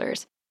fresh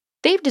colors.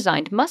 They've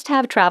designed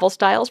must-have travel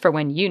styles for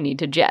when you need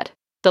to jet.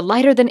 The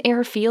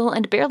lighter-than-air feel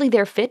and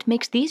barely-there fit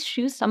makes these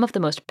shoes some of the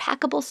most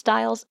packable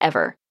styles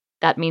ever.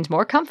 That means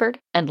more comfort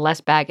and less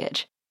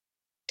baggage.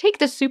 Take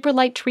the Super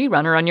Light Tree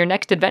Runner on your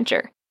next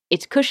adventure.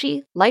 Its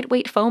cushy,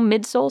 lightweight foam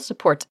midsole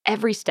supports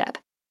every step,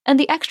 and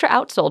the extra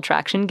outsole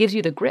traction gives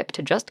you the grip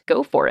to just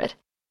go for it.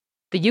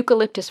 The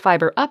eucalyptus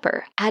fiber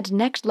upper adds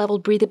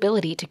next-level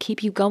breathability to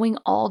keep you going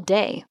all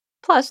day.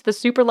 Plus, the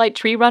Super Light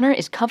Tree Runner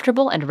is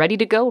comfortable and ready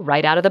to go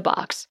right out of the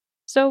box.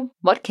 So,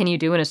 what can you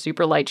do in a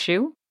super light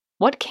shoe?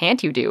 What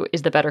can't you do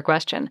is the better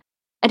question.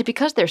 And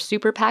because they're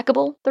super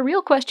packable, the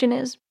real question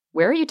is,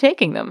 where are you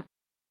taking them?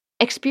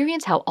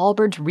 Experience how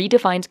Allbirds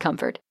redefines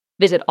comfort.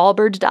 Visit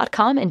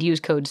allbirds.com and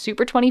use code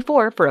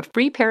SUPER24 for a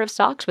free pair of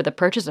socks with a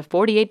purchase of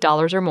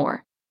 $48 or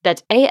more.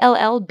 That's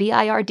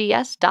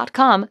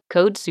ALLBIRDS.com,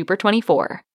 code SUPER24.